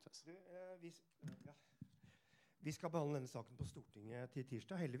Bjørnar Moxnes. Vi skal behandle denne saken på Stortinget til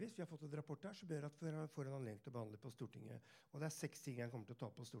tirsdag. Heldigvis, vi har fått et rapport her, så bør at vi får en anledning til å behandle på Stortinget. Og det 6 ting jeg kommer til å ta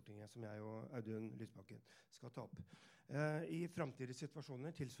på Stortinget, som jeg og Audun Lysbakken skal ta opp. I fremtidige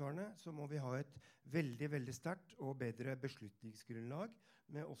situasjoner tilsvarende, så må vi ha et veldig, veldig sterkt og bedre beslutningsgrunnlag,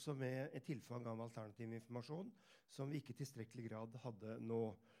 også med et tilfang av alternativ informasjon, som vi ikke i tilstrekkelig grad hadde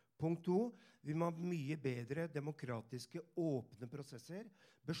nå. Punkt 2, vi må ha mye bedre demokratiske, åpne prosesser.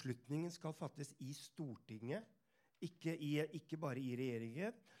 Beslutningen skal fattes i Stortinget, ikke bare i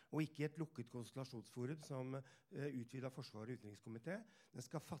regjeringen, og ikke i et lukket konstellasjonsforum som utvidet Forsvar- og utenrikskomité. Den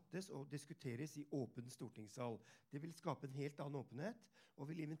skal fattes og diskuteres i åpen stortingssal. Det vil skape en helt annen åpenhet, og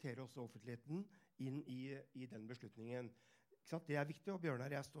vil invitere også offentligheten inn i den beslutningen. Det viktig, og Bjørnar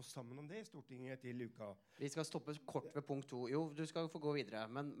og jeg står sammen om det i Stortinget til uka. Vi skal stoppe kort ved punkt 2. Jo, du skal få gå videre.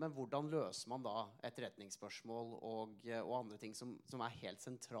 Men hvordan løser man da etterretningsspørsmål og andre ting som helt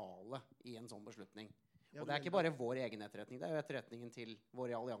sentrale i en sånn beslutning? Og det ikke bare vår egen etterretning, det jo etterretningen til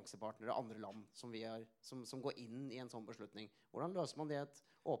våre alliansepartnere, andre land som går inn i en sånn beslutning. Hvordan løser man det i et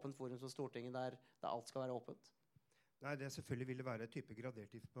åpent forum som Stortinget, der alt skal være åpent? Nei, det selvfølgelig vil være en type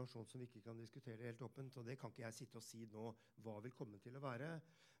gradert informasjon som vi ikke kan diskutere helt åpent, og det kan ikke jeg sitte og si nå hva vil komme til å være.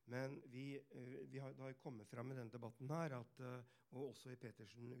 Men vi har kommet frem i denne debatten her, og også i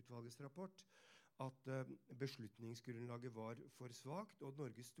Petersen-utvalgets rapport, at beslutningsgrunnlaget var for svagt, og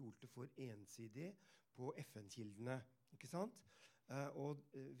Norge stolte for ensidig på FN-kildene, ikke sant? Og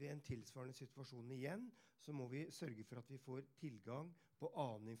ved en tilsvarende situasjon igjen, så må vi sørge for at vi får tilgang på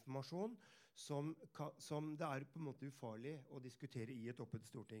annen informasjon som det på en måte ufarlig å diskutere i et åpent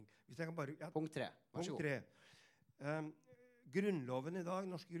storting. Hvis jeg kan bare, Punkt 3. Vær så god. Grunnloven i dag,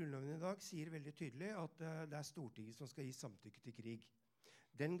 norske grunnloven i dag sier veldig tydelig at det Stortinget som skal gi samtykke til krig.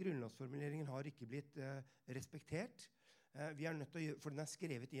 Den grunnlovsformuleringen har ikke blitt respektert Vi er nødt til å gjøre, for den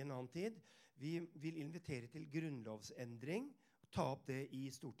skrevet I en annen tid. Vi vil invitere til grunnlovsendring, ta opp det I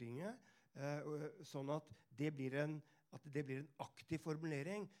Stortinget, sånn at det blir en aktiv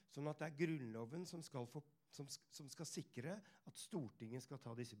formulering, sånn at det Grunnloven som skal sikre at Stortinget skal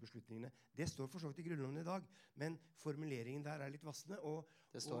ta disse beslutningene. Det står for så vidt I Grunnloven I dag, men formuleringen der litt vassende.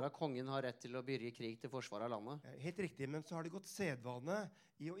 Det står at kongen har rett til å byrje krig til forsvar av landet. Helt riktig, men så har det gått sedvane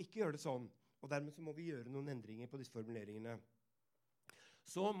I å ikke gjøre det sånn, og dermed så må vi gjøre noen endringer på disse formuleringene.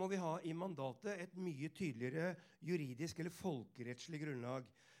 Så må vi ha I mandatet et mye tydeligere juridisk eller folkerettslig grunnlag.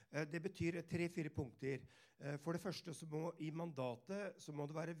 Det betyr 3-4 punkter. For det første så må I mandatet så må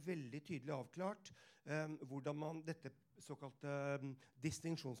det være veldig tydelig avklart hvordan man dette såkalte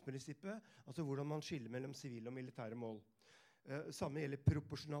distinksjonsprinsippet, altså hvordan man skiller mellom sivile og militære mål. Samme gjelder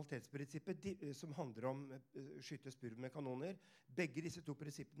proporsjonalitetsprinsippet som handler om skytte spurv med kanoner. Begge disse to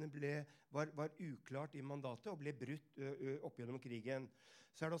prinsippene var uklart I mandatet og ble brutt opp gjennom krigen.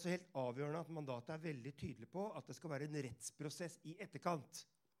 Så det også helt avgjørende at mandatet veldig tydelig på at det skal være en rettsprosess I etterkant.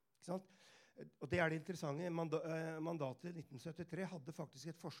 Ikke sant? Og det det interessante. Mandatet 1973 hadde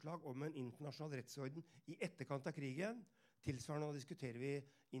faktisk et forslag om en internasjonal rettsorden I etterkant av krigen. Tilsvarende nå diskuterer vi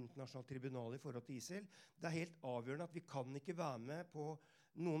internasjonalt tribunal I forhold til ISIL. Det helt avgjørende at vi kan ikke være med på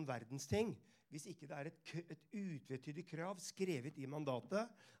noen verdensting hvis ikke det et utvetydig krav skrevet I mandatet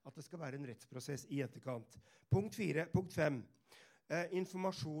at det skal være en rettsprosess I etterkant. Punkt 5.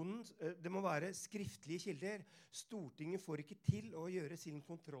 Informasjonen, det må være skriftlige kilder. Stortinget får ikke til å gjøre sin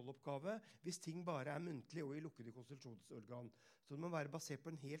kontrolloppgave hvis ting bare muntlig og I lukkede konsultasjonsorgan. Så det må være basert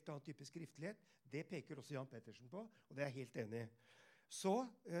på en helt annen type skriftlighet. Det peker også Jan Pettersen på, og det jeg helt enig I. Så,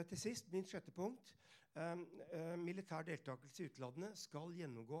 til sist, min sjette punkt. Militær deltakelse I utlandet skal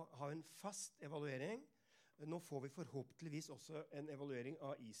ha en fast evaluering. Nå får vi forhåpentligvis også en evaluering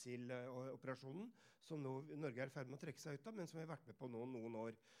av ISIL-operasjonen, som nå Norge I ferd med å trekke seg ut av, men som vi har vært med på nå noen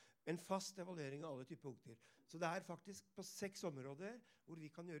år. En fast evaluering av alle typer punkter. Så det faktisk på 6 områder hvor vi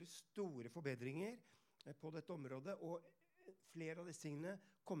kan gjøre store forbedringer på dette området, og flere av disse tingene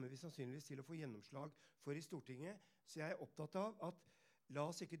kommer vi sannsynligvis til å få gjennomslag for I Stortinget. Så jeg opptatt av at la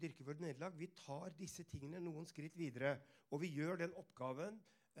oss ikke dyrke vårt nederlag. Vi tar disse tingene noen skritt videre, og vi gjør den oppgaven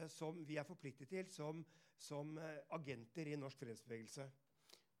som vi forpliktet til som agenter I norsk fredsbevegelse.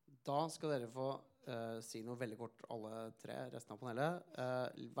 Da skal dere få si noe veldig kort, alle 3, resten av panelet.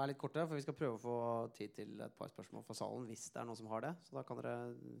 Vær litt korte, for vi skal prøve å få tid til et par spørsmål fra salen, hvis det noen som har det. Så da kan dere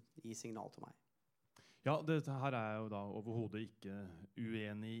gi signal til meg. Ja, dette her jeg jo da overhodet ikke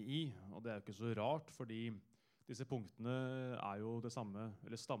uenig I, og det jo ikke så rart, fordi disse punktene jo det samme,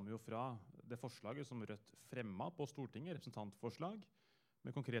 eller stammer jo fra det forslaget som Rødt fremmet på Stortinget, representantforslag,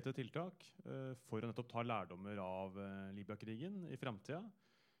 med konkrete tiltak for å nettopp ta lærdommer av Libya-krigen I fremtiden,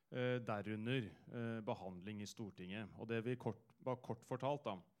 derunder behandling I Stortinget. Og det vi kort fortalt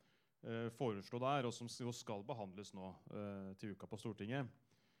da, foreslå der, og som jo skal behandles nå til uka på Stortinget,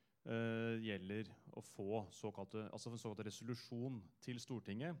 gjelder å få en såkalt resolusjon til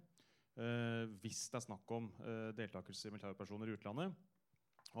Stortinget, hvis det snakk om deltakelse I militæroperasjoner I utlandet,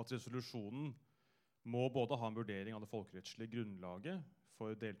 og at resolusjonen må både ha en vurdering av det folkerettslige grunnlaget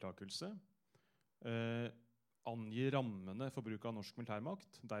for deltakelse, angi rammene for bruk av norsk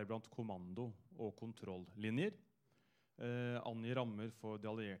militærmakt, deriblant kommando- og kontrolllinjer, angi rammer for de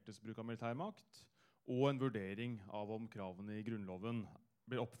alliertes bruk av militærmakt, og en vurdering av om kravene I Grunnloven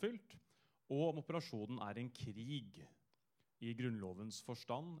blir oppfylt, og om operasjonen en krig I Grunnlovens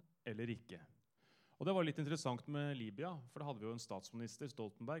forstand eller ikke. Og det var litt interessant med Libya, for da hadde vi jo en statsminister,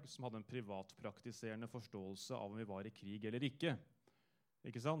 Stoltenberg, som hadde en privatpraktiserende forståelse av om vi var I krig eller ikke.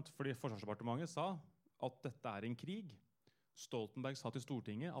 Ikke sant? Fordi Forsvarsdepartementet sa at dette en krig. Stoltenberg sa til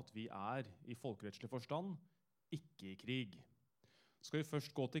Stortinget at vi I folkerettslig forstand ikke I krig. Skal vi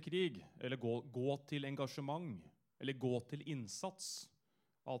først gå til krig, eller gå til engasjement, eller gå til innsats,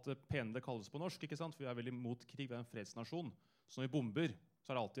 alt det pene det kalles på norsk, ikke sant? For vi veldig mot krig, vi en fredsnasjon. Så når vi bomber,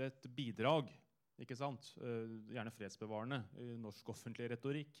 så det alltid et bidrag, ikke sant? Gjerne fredsbevarende I norsk offentlig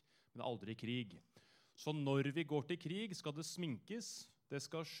retorikk, men aldri krig. Så når vi går til krig, skal det sminkes, det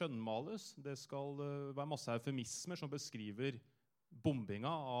skal skjønnmales, det skal være masse eufemismer som beskriver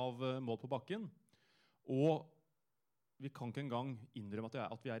bombinga av mål på bakken, og vi kan ikke engang innrømme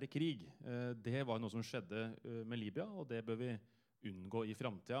at vi I krig. Det var noe som skjedde med Libya, og det bør vi unngå I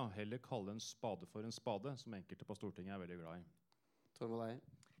fremtiden. Heller kalle en spade for en spade, som enkelte på Stortinget veldig glad I. Tormod Eier.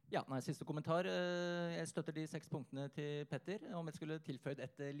 Ja, siste kommentar. Jeg støtter de 6 punktene til Petter. Om jeg skulle tilføyd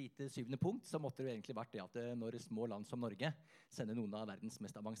et lite 7. punkt, så måtte det egentlig vært det at når små land som Norge sender noen av verdens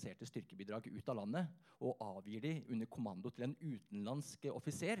mest avanserte styrkebidrag ut av landet, og avgir de under kommando til en utenlandsk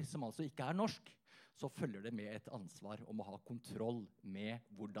offiser, som altså ikke er norsk, så følger det med et ansvar om å ha kontroll med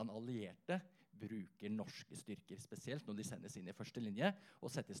hvordan allierte bruker norske styrker, spesielt når de sendes inn i første linje,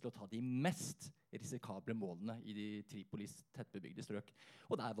 og settes til å ta de mest risikable målene i de Tripolis tettbebygde strøk.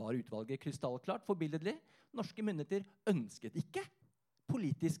 Og der var utvalget krystallklart, forbilledlig. Norske myndigheter ønsket ikke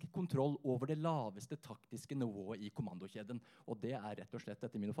politisk kontroll over det laveste taktiske nivået i kommandokjeden. Og det er rett og slett,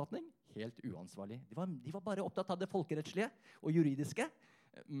 etter min oppfatning, helt uansvarlig. De var bare opptatt av det folkerettslige og juridiske,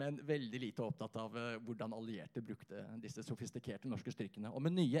 men veldig lite opptatt av hvordan allierte brukte disse sofistikerte norske styrkene. Og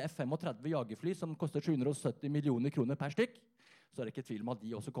med nye F-35 jagerfly som koster 770 millioner kroner per stykk, så er det ikke tvil om at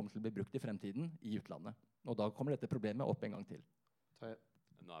de også kommer til å bli brukt i fremtiden i utlandet. Og da kommer dette problemet opp en gang til.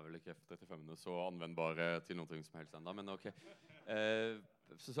 Nå er vel ikke F-35 så anvendbare til noe som helst enda, men ok.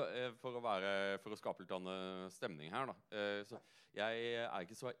 For å skape litt annen stemning her da. Så jeg er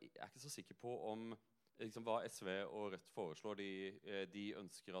ikke så sikker på om liksom, hva SV og Rødt foreslår. De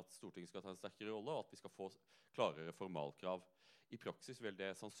ønsker at Stortinget skal ta en sterkere rolle, og at vi skal få klarere formalkrav. I praksis vil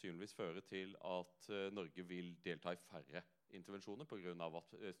det sannsynligvis føre til at Norge vil delta i færre intervensjoner, på grunn av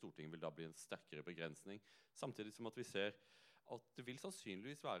at Stortinget vil da bli en sterkere begrensning. Samtidig som at vi ser at det vil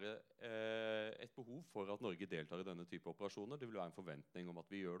sannsynligvis være et behov for at Norge deltar i denne type operasjoner. Det vil være en forventning om at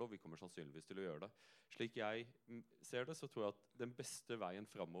vi gjør det, og vi kommer sannsynligvis til å gjøre det. Slik jeg ser det, så tror jeg at den beste veien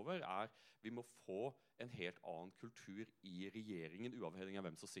fremover er vi må få en helt annen kultur i regjeringen, uavhengig av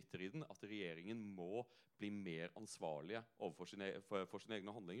hvem som sitter i den. At regjeringen må bli mer ansvarlige for sine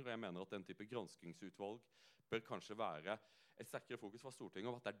egne handlinger. Og jeg mener at den type granskingsutvalg bør kanskje være et sterkere fokus fra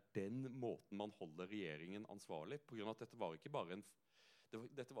Stortinget om at det er den måten man holder regjeringen ansvarlig, på grunn av at dette var ikke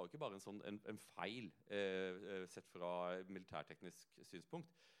bare en feil sett fra militærteknisk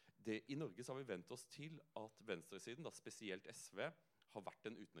synspunkt. I Norge så har vi vent oss til at venstresiden, da spesielt SV, har vært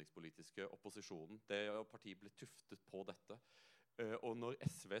den utenrikspolitiske opposisjonen. Det partiet ble tuftet på dette. Og når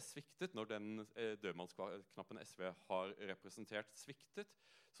SV sviktet, når den dødmannsknappen SV har representert sviktet,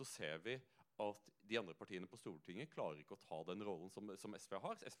 så ser vi at de andre partiene på Stortinget klarer ikke å ta den rollen som SV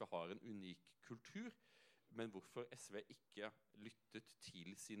har. SV har en unik kultur, men hvorfor SV ikke lyttet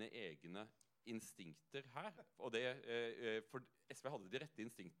til sine egne instinkter her? For SV hadde de rette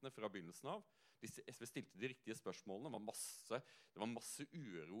instinktene fra begynnelsen av. SV stilte de riktige spørsmålene. Det var masse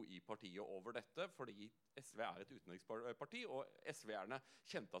uro i partiet over dette, fordi SV er et utenriksparti, og SV-erne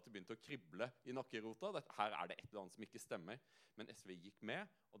kjente at det begynte å krible i nakkerota. Her er det et eller annet som ikke stemmer. Men SV gikk med,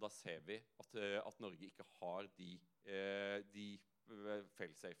 og da ser vi at Norge ikke har de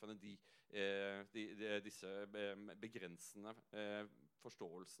failsafene, disse begrensende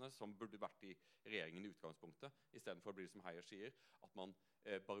forståelsene som burde vært i regjeringen i utgangspunktet. I stedet for å bli som Heier sier, at man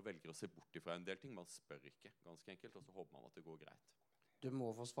bare velger å se bort ifra en del ting. Man spør ikke, ganske enkelt, og så håper man at det går greit. Du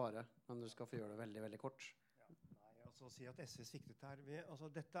må få svare, men du skal få gjøre det veldig, veldig kort. Å si at SV sviktet her det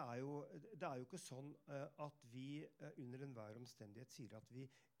er jo ikke sånn at vi under enhver omstendighet sier at vi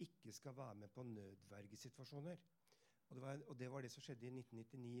ikke skal være med på nødvergesituasjoner. Og det var det som skjedde i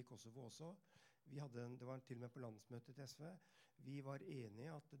 1999 i Kosovo også. Det var til og med på landsmøtet til SV. Vi var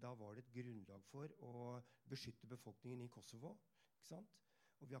enige at da var det et grunnlag for å beskytte befolkningen i Kosovo, ikke sant?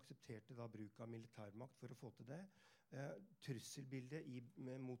 Og vi aksepterte da bruk av militærmakt for å få til det. Trusselbildet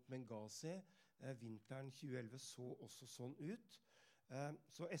mot Benghazi vinteren 2011 så også sånn ut.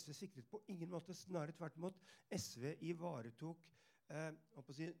 Så SV siktet på ingen måte, snarere tvert imot. SV ivaretok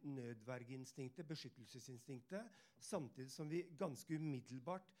nødvergeinstinktet, beskyttelsesinstinktet, samtidig som vi ganske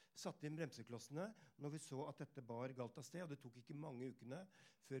umiddelbart satte inn bremseklossene når vi så at dette bar galt av sted, og det tok ikke mange ukene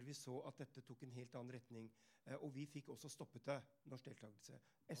før vi så at dette tok en helt annen retning. Og vi fikk også stoppet det, norsk deltakelse.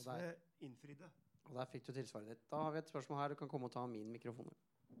 SV innfridde. Og der fikk du tilsvaret ditt. Da har vi et spørsmål her. Du kan komme og ta min mikrofon.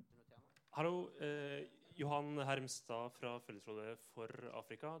 Hallo, Johan Hermstad fra Fellesrådet for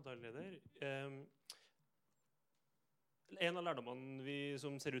Afrika, daglig leder. En av lærdommene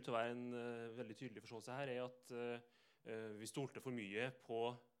som ser ut til å være en veldig tydelig forståelse her, er at vi stolte for mye på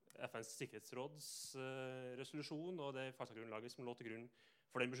FNs sikkerhetsråds resolusjon og det faktagrunnlaget som lå til grunn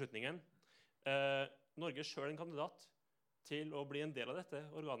for den beslutningen. Norge er selv en kandidat til å bli en del av dette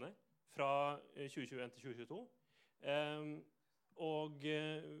organet fra 2021 til 2022. Og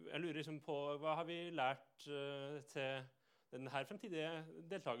jeg lurer liksom på hva har vi lært til denne fremtidige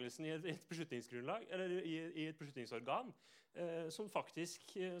deltakelsen i et beslutningsgrunnlag, eller i et beslutningsorgan, som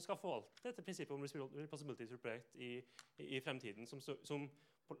faktisk skal forvalte dette prinsippet om responsibility to protect i fremtiden, som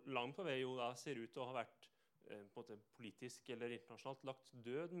langt på vei jo da ser ut til å ha vært på en måte politisk eller internasjonalt lagt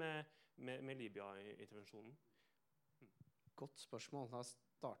død med Libya-intervensjonen? Godt spørsmål. Da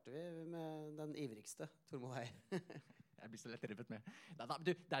starter vi med den ivrigste, Tormod Heier. Jeg blir så lett revet med.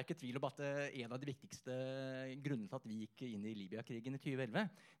 Det er ikke tvil om at en av de viktigste grunnene til at vi gikk inn i Libya-krigen i 2011,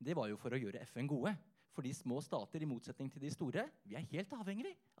 det var jo for å gjøre FN gode. For de små stater, i motsetning til de store, vi er helt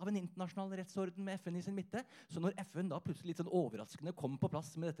avhengige av en internasjonal rettsorden med FN i sin midte. Så når FN da plutselig litt sånn overraskende kom på plass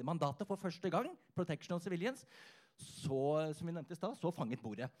med dette mandatet for første gang, Protection of Civilians, så, som vi nevnte i sted, så fanget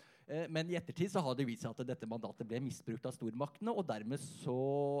bordet. Men i ettertid så har det vist seg at dette mandatet ble misbrukt av stormaktene, og dermed så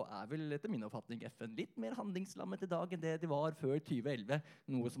vel etter min oppfatning FN litt mer handlingslammet i dag enn det de var før 2011,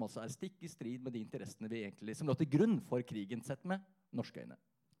 noe som altså stikk i strid med de interessene vi egentlig, som lå til grunn for krigen sett med norske øyne.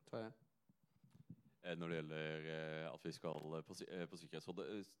 Når det gjelder at vi skal på Sikkerhetsrådet,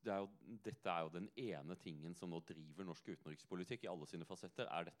 dette er jo den ene tingen som nå driver norsk utenrikspolitikk i alle sine fasetter,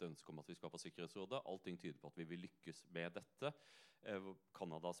 dette ønsket om at vi skal på Sikkerhetsrådet. Allting tyder på at vi vil lykkes med dette.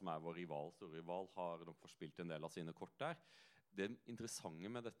 Kanada, som vår store rival, har nok forspilt en del av sine kort der. Det interessante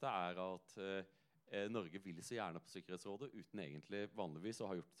med dette at Norge vil så gjerne på Sikkerhetsrådet uten egentlig vanligvis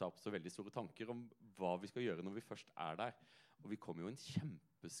å ha gjort seg opp så veldig store tanker om hva vi skal gjøre når vi først der. Og vi kom jo en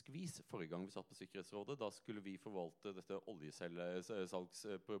kjempeskvis forrige gang vi satt på Sikkerhetsrådet. Da skulle vi forvalte dette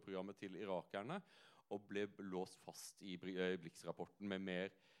oljesalgsprogrammet til irakerne, og ble låst fast i Blix-rapporten med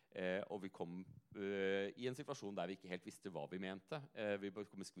mer. Og vi kom i en situasjon der vi ikke helt visste hva vi mente. Vi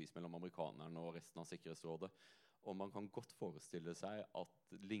kom i skvis mellom amerikanerne og resten av Sikkerhetsrådet. Og man kan godt forestille seg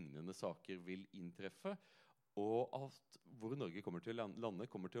at lignende saker vil inntreffe, og at hvor Norge kommer til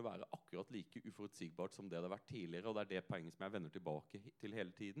landet kommer til å være akkurat like uforutsigbart som det har vært tidligere, og det det poenget som jeg vender tilbake til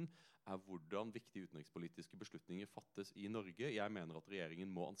hele tiden, hvordan viktige utenrikspolitiske beslutninger fattes i Norge. Jeg mener at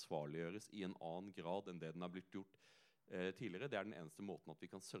regjeringen må ansvarliggjøres i en annen grad enn det den har blitt gjort tidligere. Det den eneste måten at vi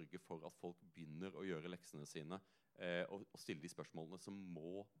kan sørge for at folk begynner å gjøre leksene sine og stille de spørsmålene som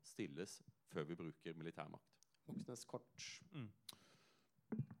må stilles før vi bruker militærmakt. Moxnes kort.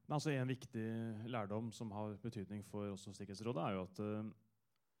 Altså en viktig lærdom som har betydning for også Sikkerhetsrådet, jo at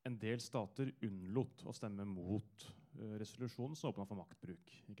en del stater unnlot å stemme mot resolusjonen som åpnet for maktbruk.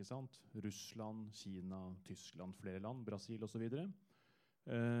 Ikke sant? Russland, Kina, Tyskland, flere land, Brasil og så videre.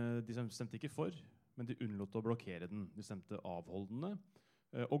 De stemte ikke for, men de unnlot å blokkere den. De stemte avholdende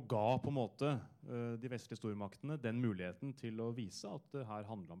og ga på en måte de vestlige stormaktene den muligheten til å vise at det her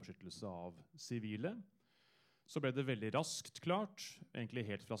handlet om beskyttelse av sivile. Så ble det veldig raskt klart, egentlig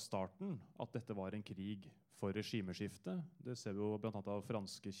helt fra starten, at dette var en krig for regimeskifte. Det ser vi jo blant annet av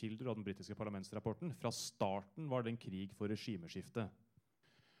franske kilder og den britiske parlamentsrapporten. Fra starten var det en krig for regimeskifte.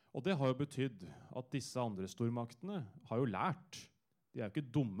 Og det har jo betydd at disse andre stormaktene har jo lært. De jo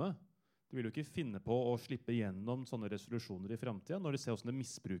ikke dumme. De vil jo ikke finne på å slippe gjennom sånne resolusjoner i fremtiden når de ser hvordan det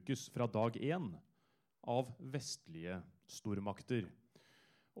misbrukes fra dag 1 av vestlige stormakter.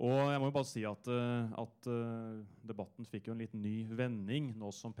 Og jeg må jo bare si at debatten fikk jo en litt ny vending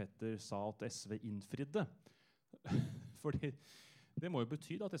nå som Petter sa at SV innfridde. Fordi det må jo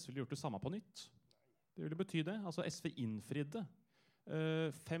bety at SV ville gjort det samme på nytt. Det ville bety det. Altså SV innfridde.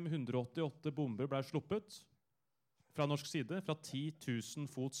 588 bomber ble sluppet fra norsk side, fra 10 000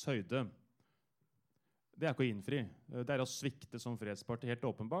 fots høyde. Det ikke å innfri. Det å svikte som fredsparti helt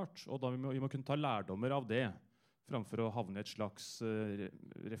åpenbart. Og da vi må kunne ta lærdommer av det, framfor å havne i et slags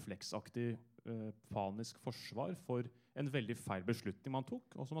refleksaktig, panisk forsvar for en veldig feil beslutning man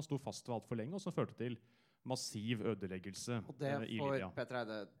tok, og som man stod fast ved alt for lenge, og som førte til massiv ødeleggelse og det får Petter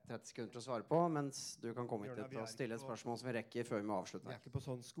Eide 30 sekunder til å svare på, mens du kan komme hit til å stille et spørsmål som vi rekker før vi må avslutte. Vi ikke på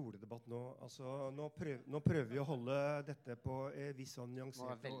sånn skoledebatt nå. Altså, nå prøver vi å holde dette på viss sånn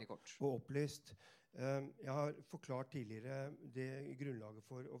nyansert og opplyst. Jeg har forklart tidligere det grunnlaget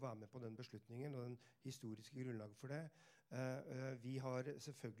for å være med på den beslutningen og den historiske grunnlaget for det. Vi har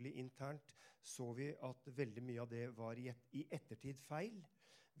selvfølgelig internt så vi at veldig mye av det var i ettertid feil.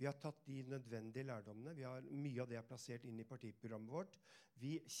 Vi har tatt de nødvendige lærdommene. Mye av det plassert inn i partiprogrammet vårt.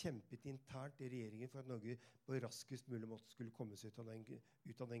 Vi kjempet internt i regjeringen for at Norge på raskest mulig måte skulle komme seg ut av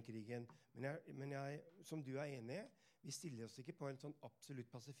den krigen. Men jeg, som du enig i, vi stiller oss ikke på en sånn absolutt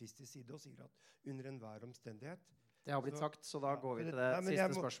pasifistisk side og sier at under enhver omstendighet. Det har blitt sagt, så da går vi til det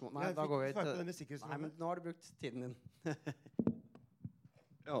siste spørsmålet. Nei, da går vi til... Nei, men nå har du brukt tiden din.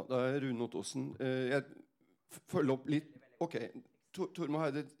 Ja, da Rune Ottosen. Jeg følger opp litt. Ok, Tormod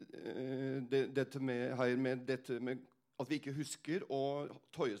Heide, dette med at vi ikke husker og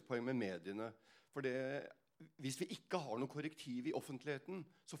Toyes poeng med mediene. For hvis vi ikke har noe korrektiv i offentligheten,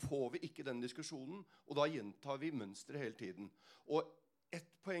 så får vi ikke den diskusjonen, og da gjentar vi mønstret hele tiden. Og et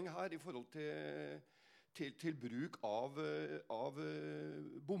poeng her i forhold til bruk av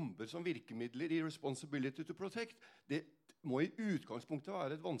bomber som virkemidler i Responsibility to Protect, det må i utgangspunktet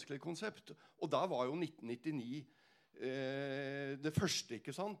være et vanskelig konsept. Og der var jo 1999 det første,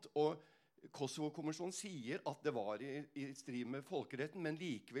 ikke sant? Og Kosovo-kommisjonen sier at det var i strid med folkeretten, men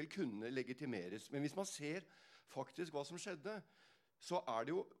likevel kunne legitimeres. Men hvis man ser faktisk hva som skjedde, så er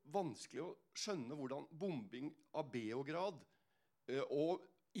det jo vanskelig å skjønne hvordan bombing av Beograd og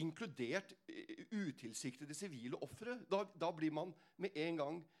inkludert utilsiktede sivile ofre, da blir man med en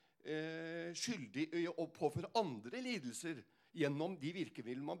gang skyldig i å påføre andre lidelser gjennom de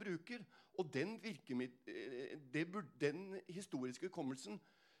virkemidler man bruker. Og den historiske hukommelsen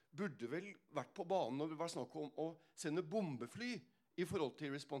burde vel vært på banen når det var snakk om å sende bombefly i forhold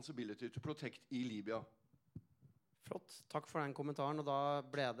til Responsibility to Protect i Libya. Flott. Takk for den kommentaren. Og da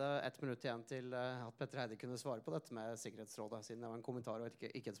ble det 1 minutt igjen til at Petter Eide kunne svare på dette med Sikkerhetsrådet, siden det var en kommentar og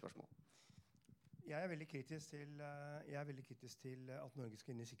ikke et spørsmål. Jeg er veldig kritisk til at Norge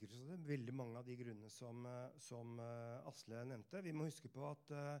skal inn i Sikkerhetsrådet. Veldig mange av de grunnene som Asle nevnte. Vi må huske på at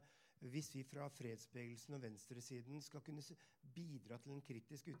hvis vi fra fredsbevegelsen og venstresiden skal kunne bidra til en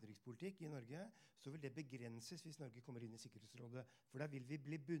kritisk utenrikspolitikk i Norge, så vil det begrenses hvis Norge kommer inn i Sikkerhetsrådet. For der vil vi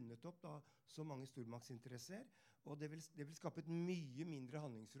bli bundet opp av så mange stormaktsinteresser, og det vil skape et mye mindre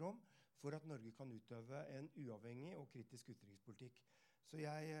handlingsrom for at Norge kan utøve en uavhengig og kritisk utenrikspolitikk. Så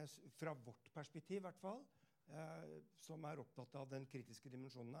jeg, fra vårt perspektiv i hvert fall, som er opptatt av den kritiske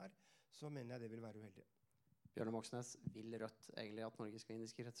dimensjonen her, så mener jeg det vil være uheldig. Bjørnar Moxnes, vil Rødt egentlig at Norge skal inn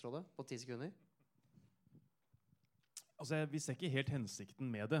i Sikkerhetsrådet på 10 sekunder? Altså, vi ser ikke helt hensikten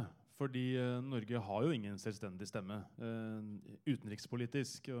med det, fordi Norge har jo ingen selvstendig stemme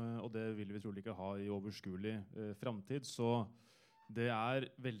utenrikspolitisk, og det vil vi trolig ikke ha i overskuelig fremtid, så det er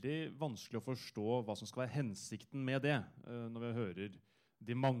veldig vanskelig å forstå hva som skal være hensikten med det, når vi hører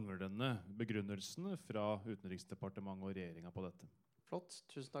de manglende begrunnelsene fra Utenriksdepartementet og regjeringen på dette. Flott.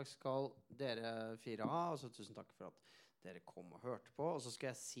 Tusen takk skal dere 4 ha, og så tusen takk for at dere kom og hørte på. Og så skal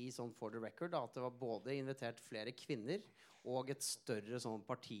jeg si sånn for the record da, at det var både invitert flere kvinner og et større sånn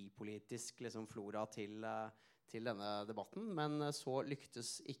partipolitisk liksom, flora til denne debatten. Men så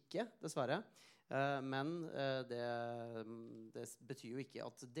lyktes ikke, dessverre. Men det betyr jo ikke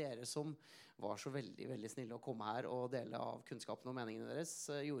at dere som var så veldig, veldig snille å komme her og dele av kunnskapen og meningene deres,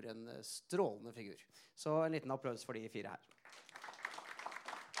 gjorde en strålende figur. Så en liten applaus for de 4 her.